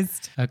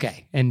noticed.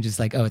 Okay. And just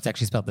like, oh, it's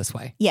actually spelled this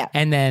way. Yeah.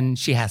 And then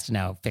she has to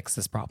now fix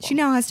this problem. She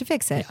now has to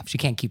fix it. Yeah. She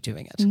can't keep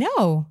doing it.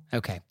 No.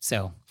 Okay.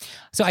 So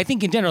I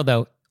think in general,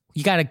 though,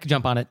 you got to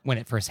jump on it when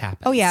it first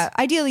happens. Oh, yeah.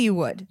 Ideally, you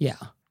would. Yeah.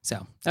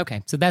 So,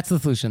 okay. So that's the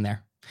solution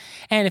there.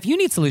 And if you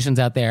need solutions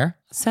out there,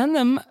 send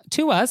them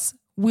to us.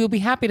 We'll be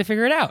happy to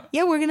figure it out.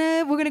 Yeah, we're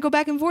gonna go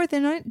back and forth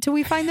until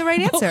we find the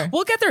right answer.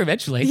 We'll get there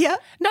eventually. Yeah.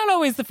 Not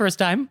always the first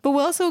time. But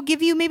we'll also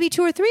give you maybe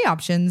 2 or 3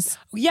 options.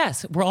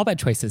 Yes, we're all about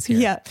choices here.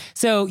 Yeah.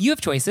 So you have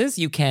choices.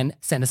 You can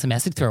send us a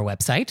message through our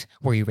website,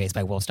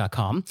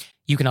 wereyouRaisedbywolves.com.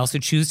 You can also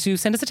choose to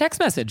send us a text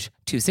message,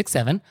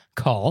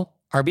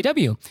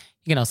 267-CALL-RBW.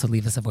 You can also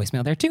leave us a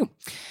voicemail there too.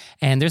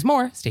 And there's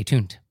more. Stay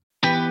tuned.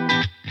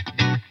 And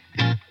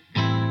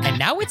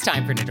now it's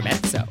time for an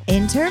intermezzo.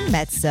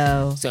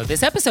 Intermezzo. So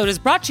this episode is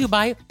brought to you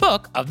by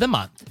Book of the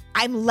Month.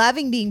 I'm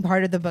loving being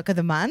part of the book of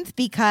the month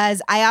because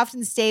I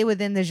often stay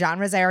within the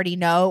genres I already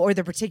know or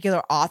the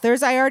particular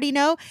authors I already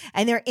know.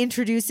 And they're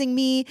introducing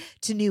me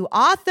to new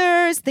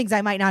authors, things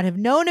I might not have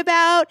known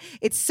about.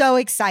 It's so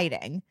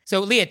exciting.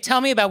 So Leah,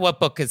 tell me about what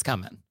book is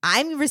coming.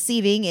 I'm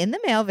receiving in the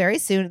mail very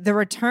soon The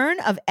Return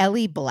of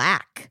Ellie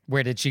Black.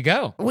 Where did she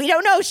go? We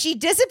don't know. She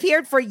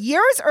disappeared for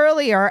years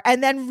earlier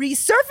and then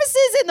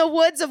resurfaces in the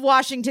woods of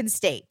Washington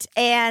State.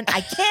 And I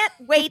can't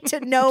wait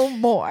to know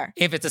more.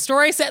 If it's a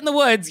story set in the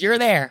woods, you're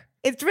there.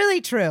 It's really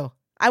true.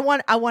 I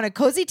want a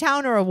cozy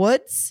town or a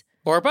woods,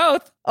 Or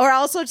both. or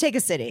also take a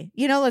city.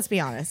 Let's be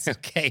honest.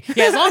 Okay.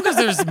 Yeah, as long as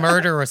there's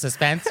murder or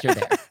suspense, you're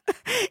there.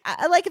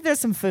 I like if there's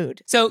some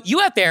food. So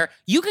you out there,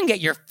 you can get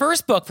your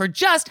first book for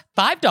just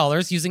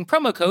 $5 using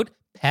promo code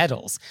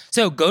PEDALS.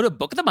 So go to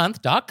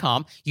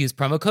bookofthemonth.com, use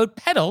promo code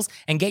PEDALS,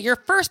 and get your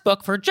first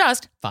book for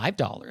just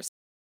 $5.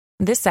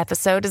 This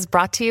episode is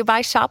brought to you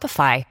by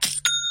Shopify.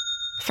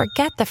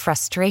 Forget the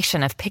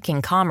frustration of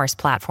picking commerce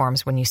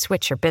platforms when you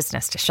switch your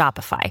business to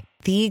Shopify,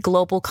 the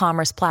global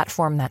commerce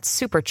platform that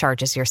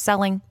supercharges your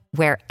selling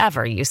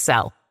wherever you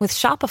sell. With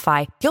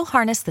Shopify, you'll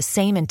harness the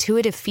same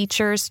intuitive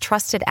features,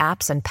 trusted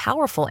apps, and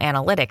powerful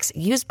analytics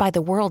used by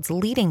the world's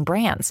leading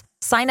brands.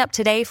 Sign up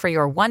today for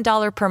your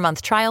 $1 per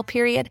month trial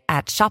period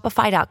at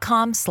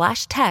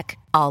shopify.com/tech,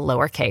 all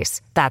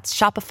lowercase. That's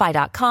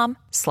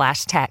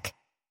shopify.com/tech.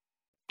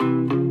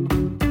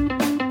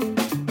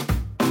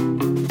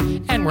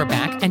 And we're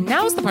back. And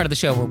now's the part of the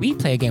show where we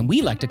play a game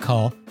we like to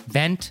call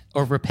Vent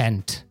or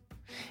Repent.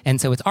 And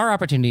so it's our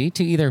opportunity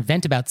to either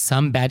vent about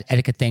some bad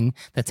etiquette thing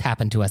that's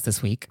happened to us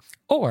this week,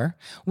 or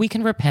we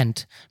can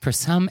repent for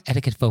some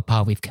etiquette faux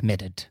pas we've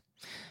committed.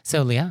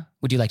 So, Leah,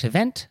 would you like to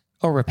vent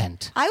or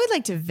repent? I would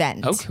like to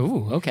vent. Oh,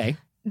 cool. Okay.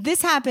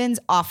 This happens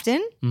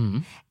often.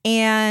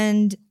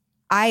 And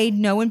I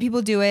know when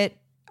people do it,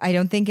 I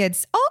don't think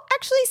it's,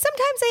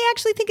 sometimes I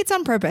actually think it's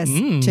on purpose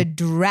to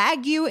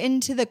drag you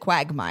into the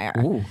quagmire.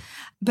 Ooh.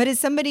 But as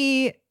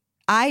somebody,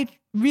 I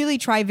really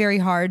try very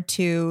hard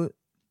to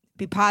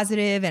be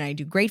positive, and I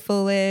do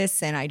grateful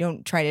lists, and I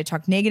don't try to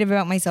talk negative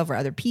about myself or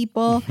other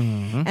people.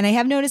 And I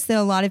have noticed that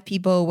a lot of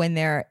people, when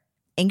they're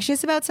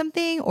anxious about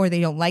something or they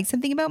don't like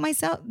something about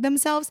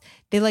themselves,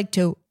 they like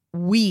to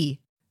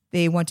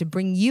They want to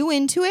bring you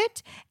into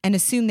it and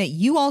assume that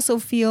you also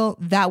feel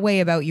that way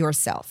about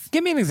yourself.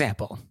 Give me an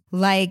example.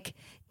 Like,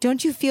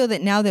 don't you feel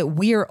that now that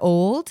we're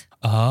old?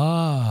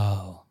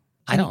 Oh,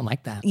 I don't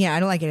like that. Yeah, I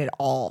don't like it at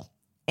all.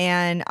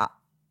 And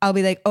I'll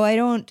be like, oh, I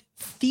don't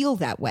feel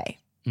that way.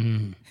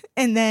 And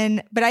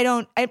then, but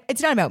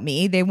it's not about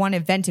me. They want to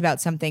vent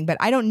about something, but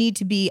I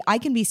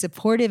can be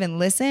supportive and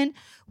listen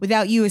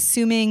without you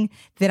assuming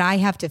that I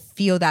have to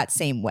feel that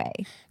same way.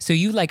 So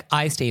you like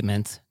I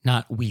statements,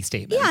 not we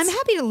statements. Yeah, I'm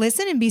happy to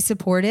listen and be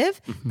supportive,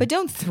 but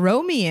don't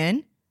throw me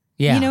in.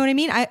 Yeah. You know what I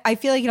mean? I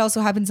feel like it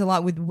also happens a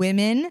lot with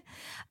women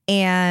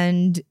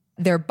and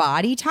their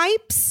body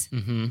types.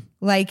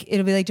 Like,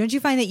 it'll be like, don't you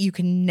find that you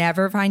can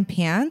never find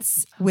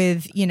pants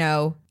with,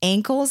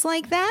 ankles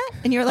like that?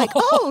 And you're like,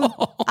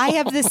 oh, I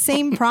have the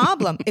same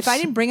problem. If I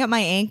didn't bring up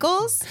my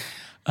ankles,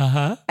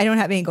 I don't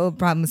have ankle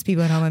problems.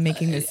 People at home, I'm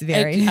making this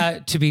very...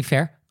 To be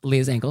fair,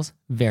 Leah's ankles,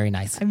 very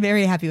nice. I'm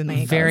very happy with my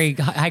ankles. Very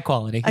high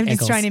quality. I'm just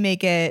ankles. trying to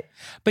make it.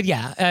 But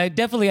yeah,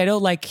 definitely I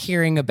don't like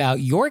hearing about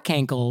your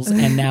cankles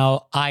and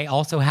now I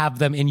also have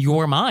them in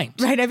your mind.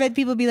 Right. I've had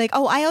people be like,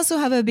 oh, I also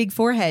have a big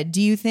forehead.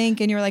 Do you think?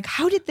 And you're like,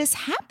 how did this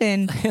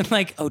happen? And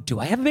like, oh, do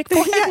I have a big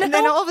forehead Yeah, now? and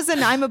then all of a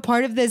sudden I'm a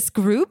part of this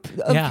group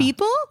of Yeah.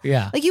 people.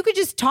 Yeah. Like you could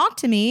just talk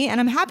to me and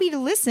I'm happy to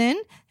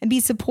listen and be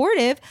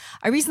supportive.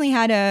 I recently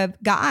had a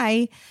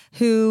guy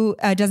who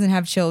doesn't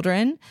have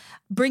children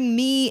bring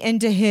me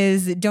into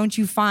his don't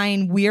you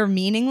find we're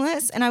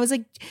meaningless? And I was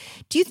like,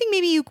 do you think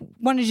maybe you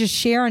want to just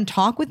share and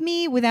talk with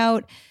me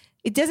without,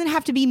 it doesn't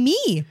have to be me.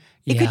 It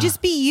Yeah. could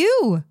just be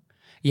you.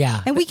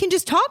 Yeah. And we can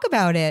just talk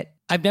about it.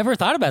 I've never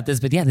thought about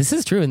this, but yeah, this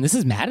is true and this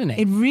is maddening.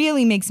 It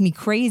really makes me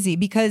crazy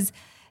because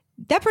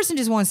that person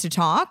just wants to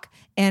talk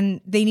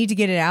and they need to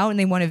get it out and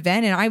they want to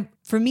vent. And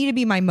for me to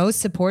be my most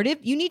supportive,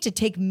 you need to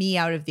take me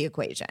out of the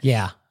equation.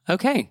 Yeah.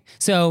 Okay.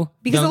 So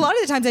Because a don't- lot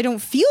of the times I don't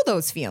feel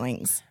those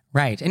feelings.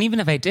 Right. And even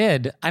if I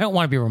did, I don't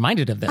want to be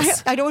reminded of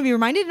this. I don't want to be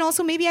reminded. And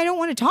also maybe I don't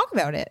want to talk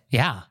about it.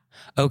 Yeah.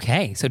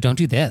 Okay. So don't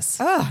do this.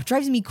 Oh, it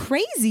drives me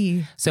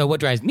crazy. So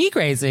what drives me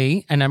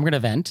crazy, and I'm going to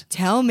vent,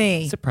 Tell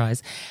me.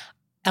 surprise,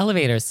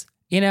 elevators.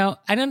 This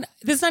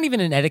is not even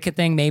an etiquette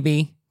thing,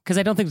 maybe, because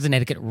I don't think there's an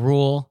etiquette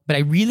rule, but I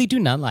really do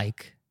not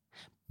like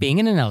being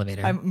in an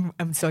elevator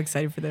I'm so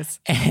excited for this.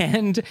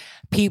 and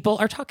people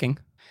are talking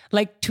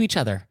like to each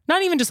other,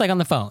 not even just like on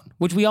the phone,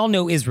 which we all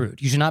know is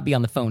rude. You should not be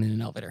on the phone in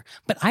an elevator.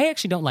 But I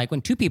actually don't like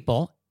when two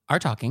people are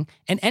talking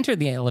and enter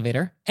the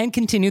elevator and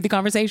continue the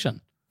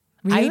conversation.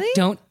 Really? I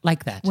don't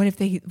like that. What if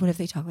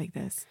they talk like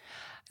this?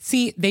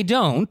 See, they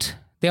don't.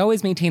 They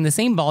always maintain the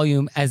same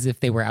volume as if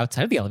they were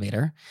outside of the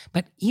elevator.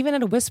 But even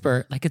at a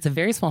whisper, like it's a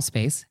very small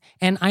space,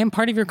 and I am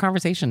part of your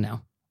conversation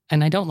now.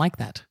 And I don't like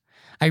that.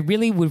 I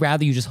really would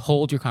rather you just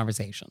hold your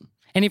conversation.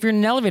 And if you're in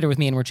an elevator with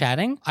me and we're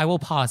chatting, I will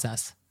pause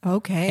us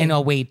Okay. and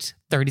I'll wait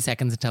 30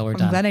 seconds until we're I'm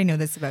done. glad I know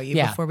this about you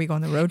Yeah. before we go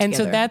on the road And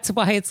together. so that's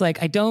why it's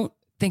like, I don't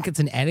think it's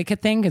an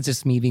etiquette thing. It's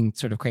just me being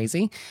sort of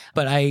crazy,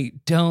 but I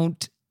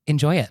don't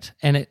enjoy it.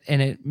 And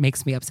it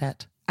makes me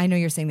upset. I know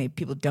you're saying that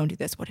people don't do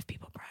this. What if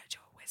people brought it to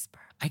a whisper?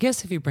 I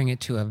guess if you bring it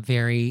to a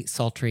very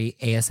sultry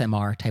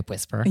ASMR type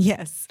whisper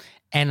Yes.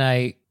 and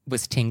I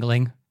was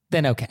tingling,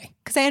 then okay.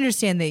 Because I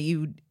understand that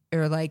you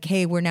are like,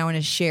 hey, we're now in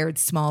a shared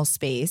small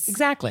space.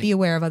 Exactly. Be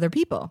aware of other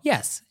people.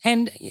 Yes.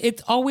 And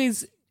it's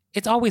always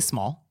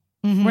small.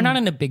 Mhm. We're not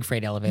in a big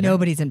freight elevator.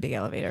 Nobody's in big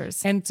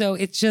elevators. And so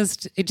it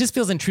just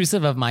feels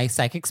intrusive of my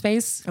psychic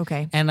space.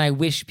 Okay. And I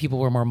wish people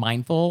were more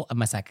mindful of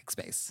my psychic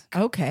space.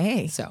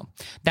 Okay. So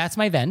that's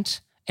my vent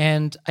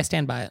and I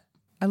stand by it.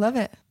 I love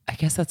it. I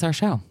guess that's our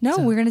show. No,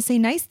 So- we're going to say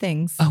nice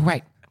things. Oh,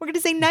 right. We're going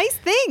to say nice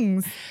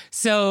things.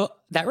 So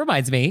that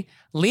reminds me,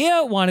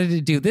 Leah wanted to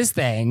do this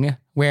thing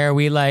where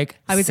we like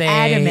I was say,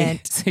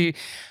 adamant.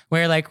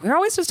 where like we're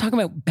always just talking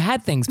about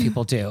bad things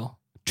people do.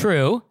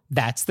 True,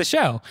 that's the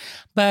show.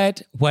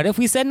 But what if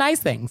we said nice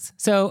things?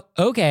 So,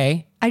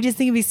 okay. I just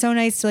think it'd be so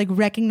nice to like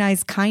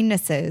recognize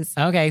kindnesses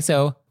Okay,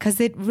 so because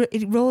it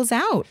rolls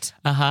out.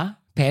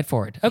 pay it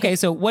forward. Okay,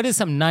 so what is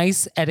some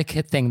nice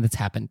etiquette thing that's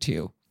happened to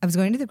you? I was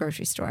going to the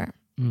grocery store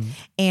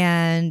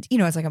and,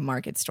 it's like a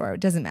market store. It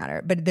doesn't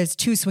matter, but there's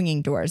two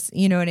swinging doors.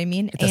 You know what I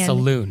mean? It's a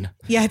saloon.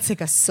 Yeah, it's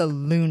like a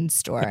saloon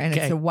store and it's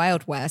Okay. the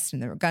Wild West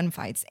and there were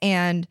gunfights.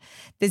 And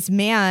this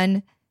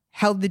man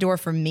held the door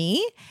for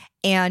me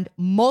and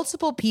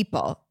multiple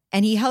people.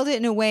 And he held it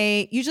in a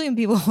way, usually when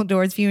people hold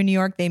doors for you in New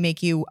York, they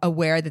make you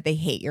aware that they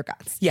hate your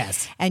guts.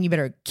 Yes. And you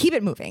better keep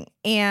it moving.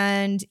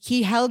 And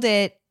he held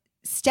it,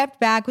 stepped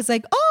back, was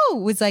like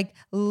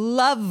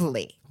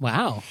lovely.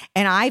 Wow.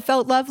 And I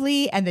felt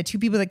lovely. And the two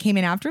people that came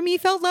in after me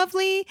felt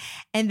lovely.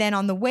 And then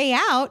on the way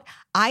out,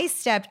 I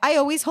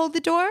always hold the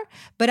door,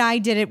 but I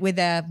did it with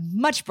a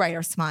much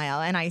brighter smile.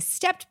 And I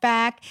stepped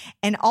back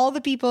and all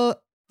the people,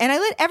 and I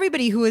let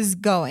everybody who was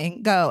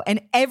going go.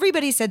 And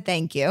everybody said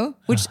thank you,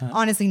 which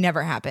honestly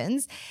never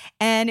happens.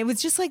 And it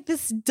was just like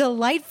this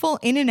delightful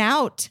in and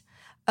out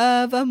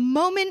of a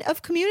moment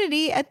of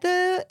community at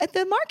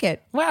the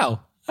market.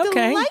 Wow.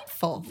 Okay.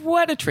 Delightful.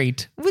 What a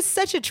treat. It was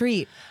such a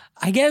treat.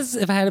 I guess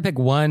if I had to pick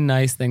one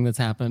nice thing that's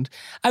happened,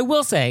 I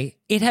will say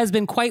it has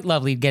been quite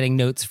lovely getting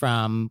notes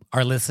from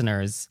our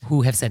listeners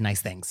who have said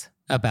nice things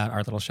about our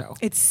little show.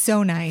 It's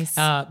so nice.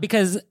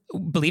 Because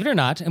believe it or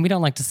not, and we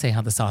don't like to say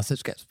how the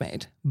sausage gets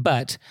made,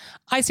 but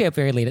I stay up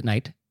very late at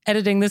night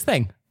editing this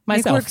thing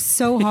myself. works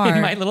so hard.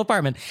 in my little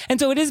apartment. And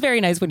so it is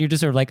very nice when you're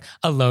just sort of like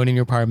alone in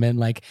your apartment,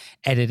 like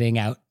editing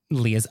out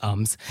Leah's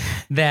ums.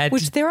 That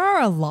Which there are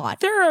a lot.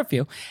 there are a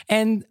few.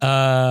 And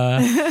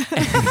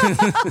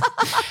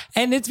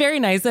and it's very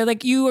nice that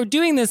like you are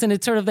doing this and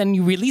it's sort of then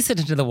you release it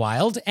into the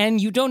wild and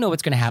you don't know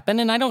what's going to happen.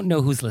 And I don't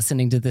know who's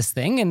listening to this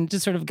thing and it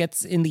just sort of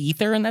gets in the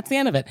ether and that's the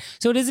end of it.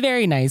 So it is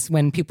very nice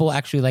when people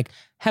actually like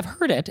have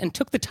heard it and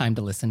took the time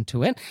to listen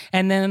to it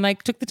and then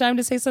like took the time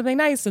to say something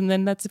nice. And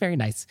then that's very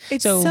nice.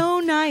 It's so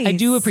nice. I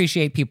do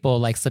appreciate people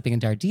like slipping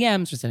into our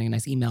DMs or sending a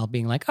nice email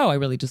being like, oh, I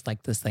really just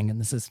like this thing and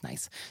this is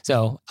nice.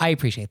 So I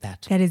appreciate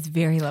that. That is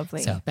very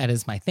lovely. So that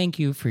is my thank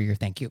you for your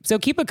thank you. So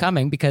keep it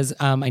coming because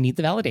I need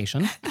the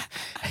validation.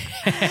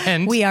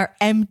 And we are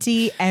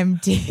empty.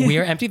 we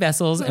are empty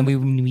vessels and we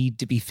need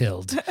to be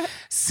filled.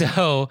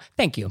 So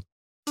thank you.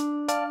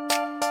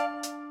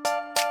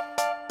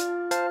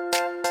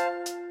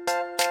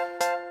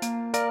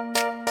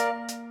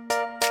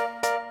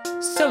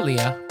 So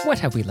Leah, what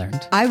have we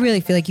learned? I really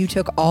feel like you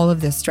took all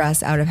of the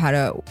stress out of how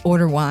to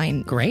order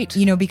wine. Great.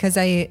 You know, because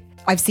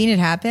I've seen it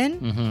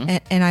happen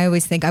and I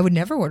always think I would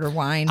never order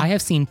wine. I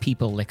have seen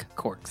people lick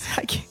corks.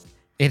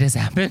 It has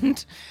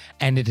happened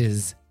and it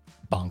is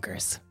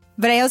bonkers.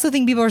 But I also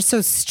think people are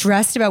so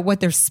stressed about what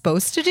they're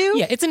supposed to do.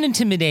 Yeah, it's an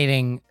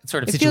intimidating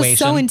sort of It situation. feels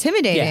so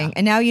intimidating. Yeah.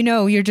 And now you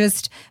know you're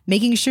just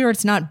making sure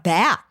it's not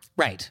bad.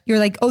 Right. You're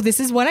like, oh, this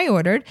is what I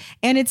ordered.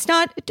 And it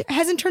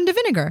hasn't turned to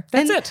vinegar.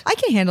 That's And it. I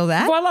can handle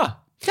that. Voila.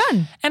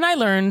 Done. And I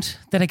learned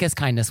that I guess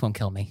kindness won't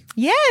kill me.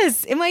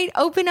 Yes. It might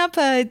open up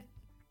a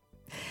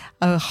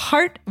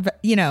heart,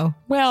 you know.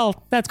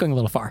 Well, that's going a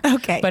little far.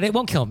 Okay. But it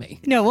won't kill me.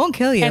 No, it won't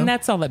kill you. And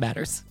that's all that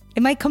matters.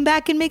 It might come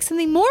back and make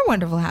something more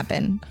wonderful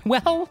happen.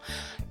 Well,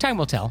 time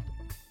will tell.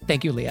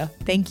 Thank you, Leah.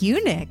 Thank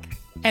you, Nick.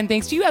 And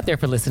thanks to you out there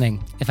for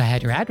listening. If I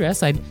had your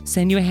address, I'd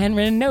send you a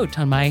handwritten note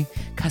on my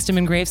custom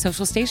engraved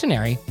social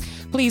stationery.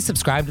 Please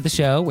subscribe to the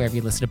show wherever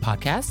you listen to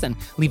podcasts and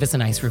leave us a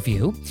nice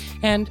review.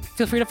 And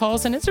feel free to follow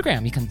us on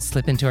Instagram. You can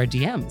slip into our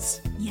DMs.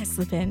 Yes,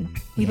 slip in.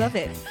 We love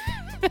it.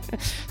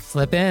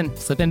 Slip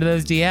into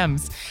those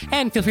DMs.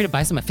 And feel free to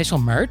buy some official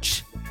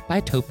merch. Buy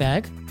a tote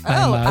bag. Buy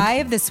a Oh, mug. I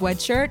have the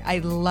sweatshirt. I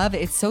love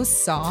it. It's so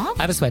soft.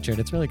 I have a sweatshirt.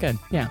 It's really good.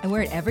 Yeah. I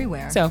wear it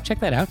everywhere. So check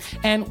that out.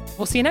 And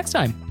we'll see you next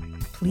time.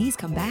 Please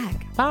come back.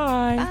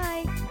 Bye.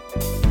 Bye.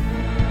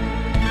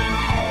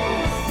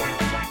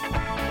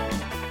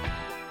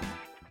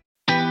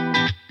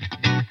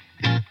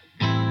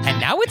 And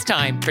now it's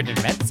time for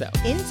Intermezzo.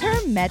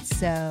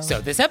 Intermezzo.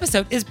 So this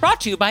episode is brought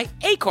to you by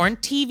Acorn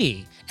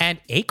TV. And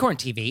Acorn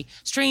TV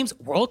streams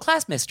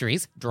world-class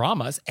mysteries,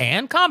 dramas,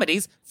 and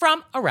comedies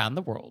from around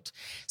the world.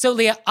 So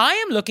Leah, I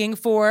am looking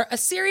for a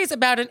series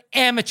about an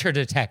amateur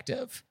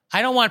detective.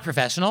 I don't want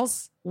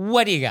professionals.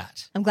 What do you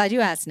got? I'm glad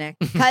you asked, Nick.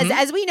 Because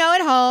as we know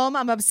at home,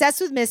 I'm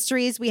obsessed with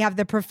mysteries. We have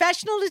the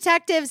professional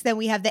detectives, then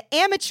we have the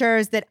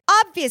amateurs that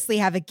obviously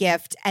have a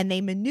gift and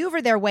they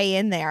maneuver their way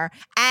in there.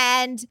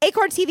 And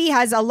Acorn TV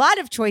has a lot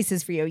of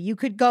choices for you. You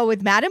could go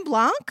with Madame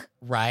Blanc.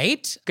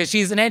 Right? Because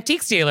she's an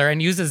antique stealer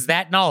and uses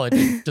that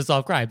knowledge to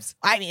solve crimes.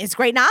 I mean, it's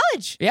great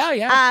knowledge.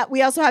 Yeah.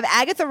 We also have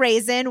Agatha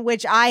Raisin,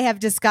 which I have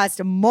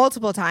discussed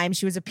multiple times.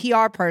 She was a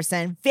PR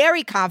person,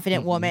 very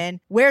confident woman,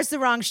 wears the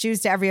wrong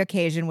shoes to every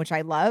occasion, which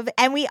I love.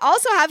 And we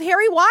also have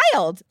Harry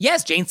Wild.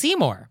 Yes, Jane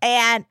Seymour.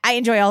 And I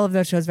enjoy all of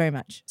those shows very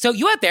much. So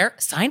you out there,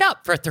 sign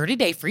up for a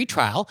 30-day free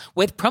trial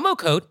with promo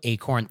code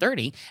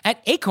ACORN30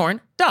 at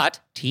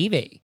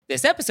acorn.tv.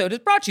 This episode is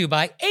brought to you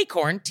by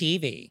Acorn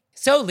TV.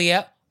 So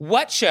Leah,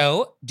 what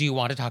show do you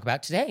want to talk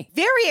about today?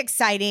 Very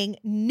exciting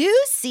new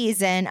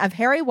season of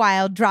Harry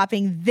Wild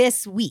dropping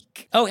this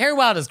week. Oh, Harry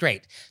Wild is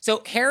great.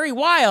 So Harry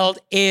Wild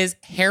is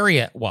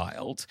Harriet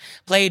Wild,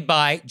 played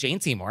by Jane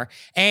Seymour,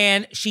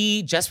 and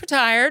she just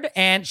retired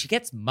and she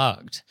gets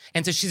mugged.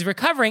 And so she's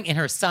recovering in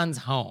her son's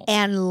home.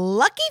 And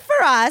lucky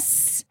for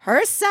us,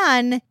 her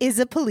son is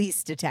a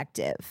police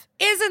detective.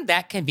 Isn't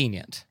that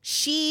convenient?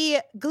 She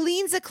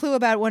gleans a clue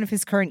about one of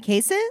his current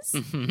cases.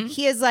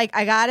 He is like,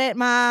 I got it,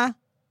 Ma.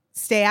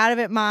 Stay out of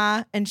it,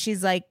 Ma. And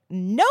she's like,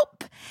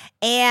 nope.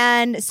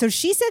 And so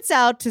she sets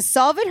out to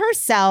solve it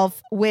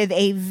herself with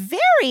a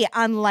very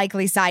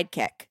unlikely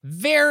sidekick.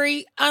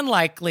 Very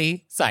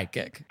unlikely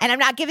sidekick. And I'm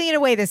not giving it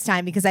away this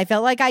time because I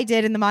felt like I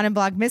did in the Modern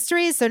Blog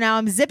Mysteries. So now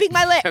I'm zipping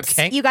my lips.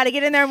 Okay. You got to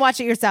get in there and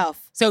watch it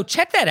yourself. So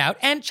check that out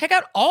and check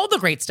out all the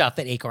great stuff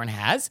that Acorn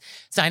has.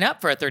 Sign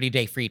up for a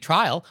 30-day free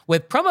trial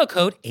with promo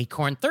code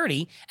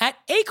ACORN30 at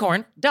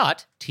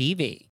acorn.tv.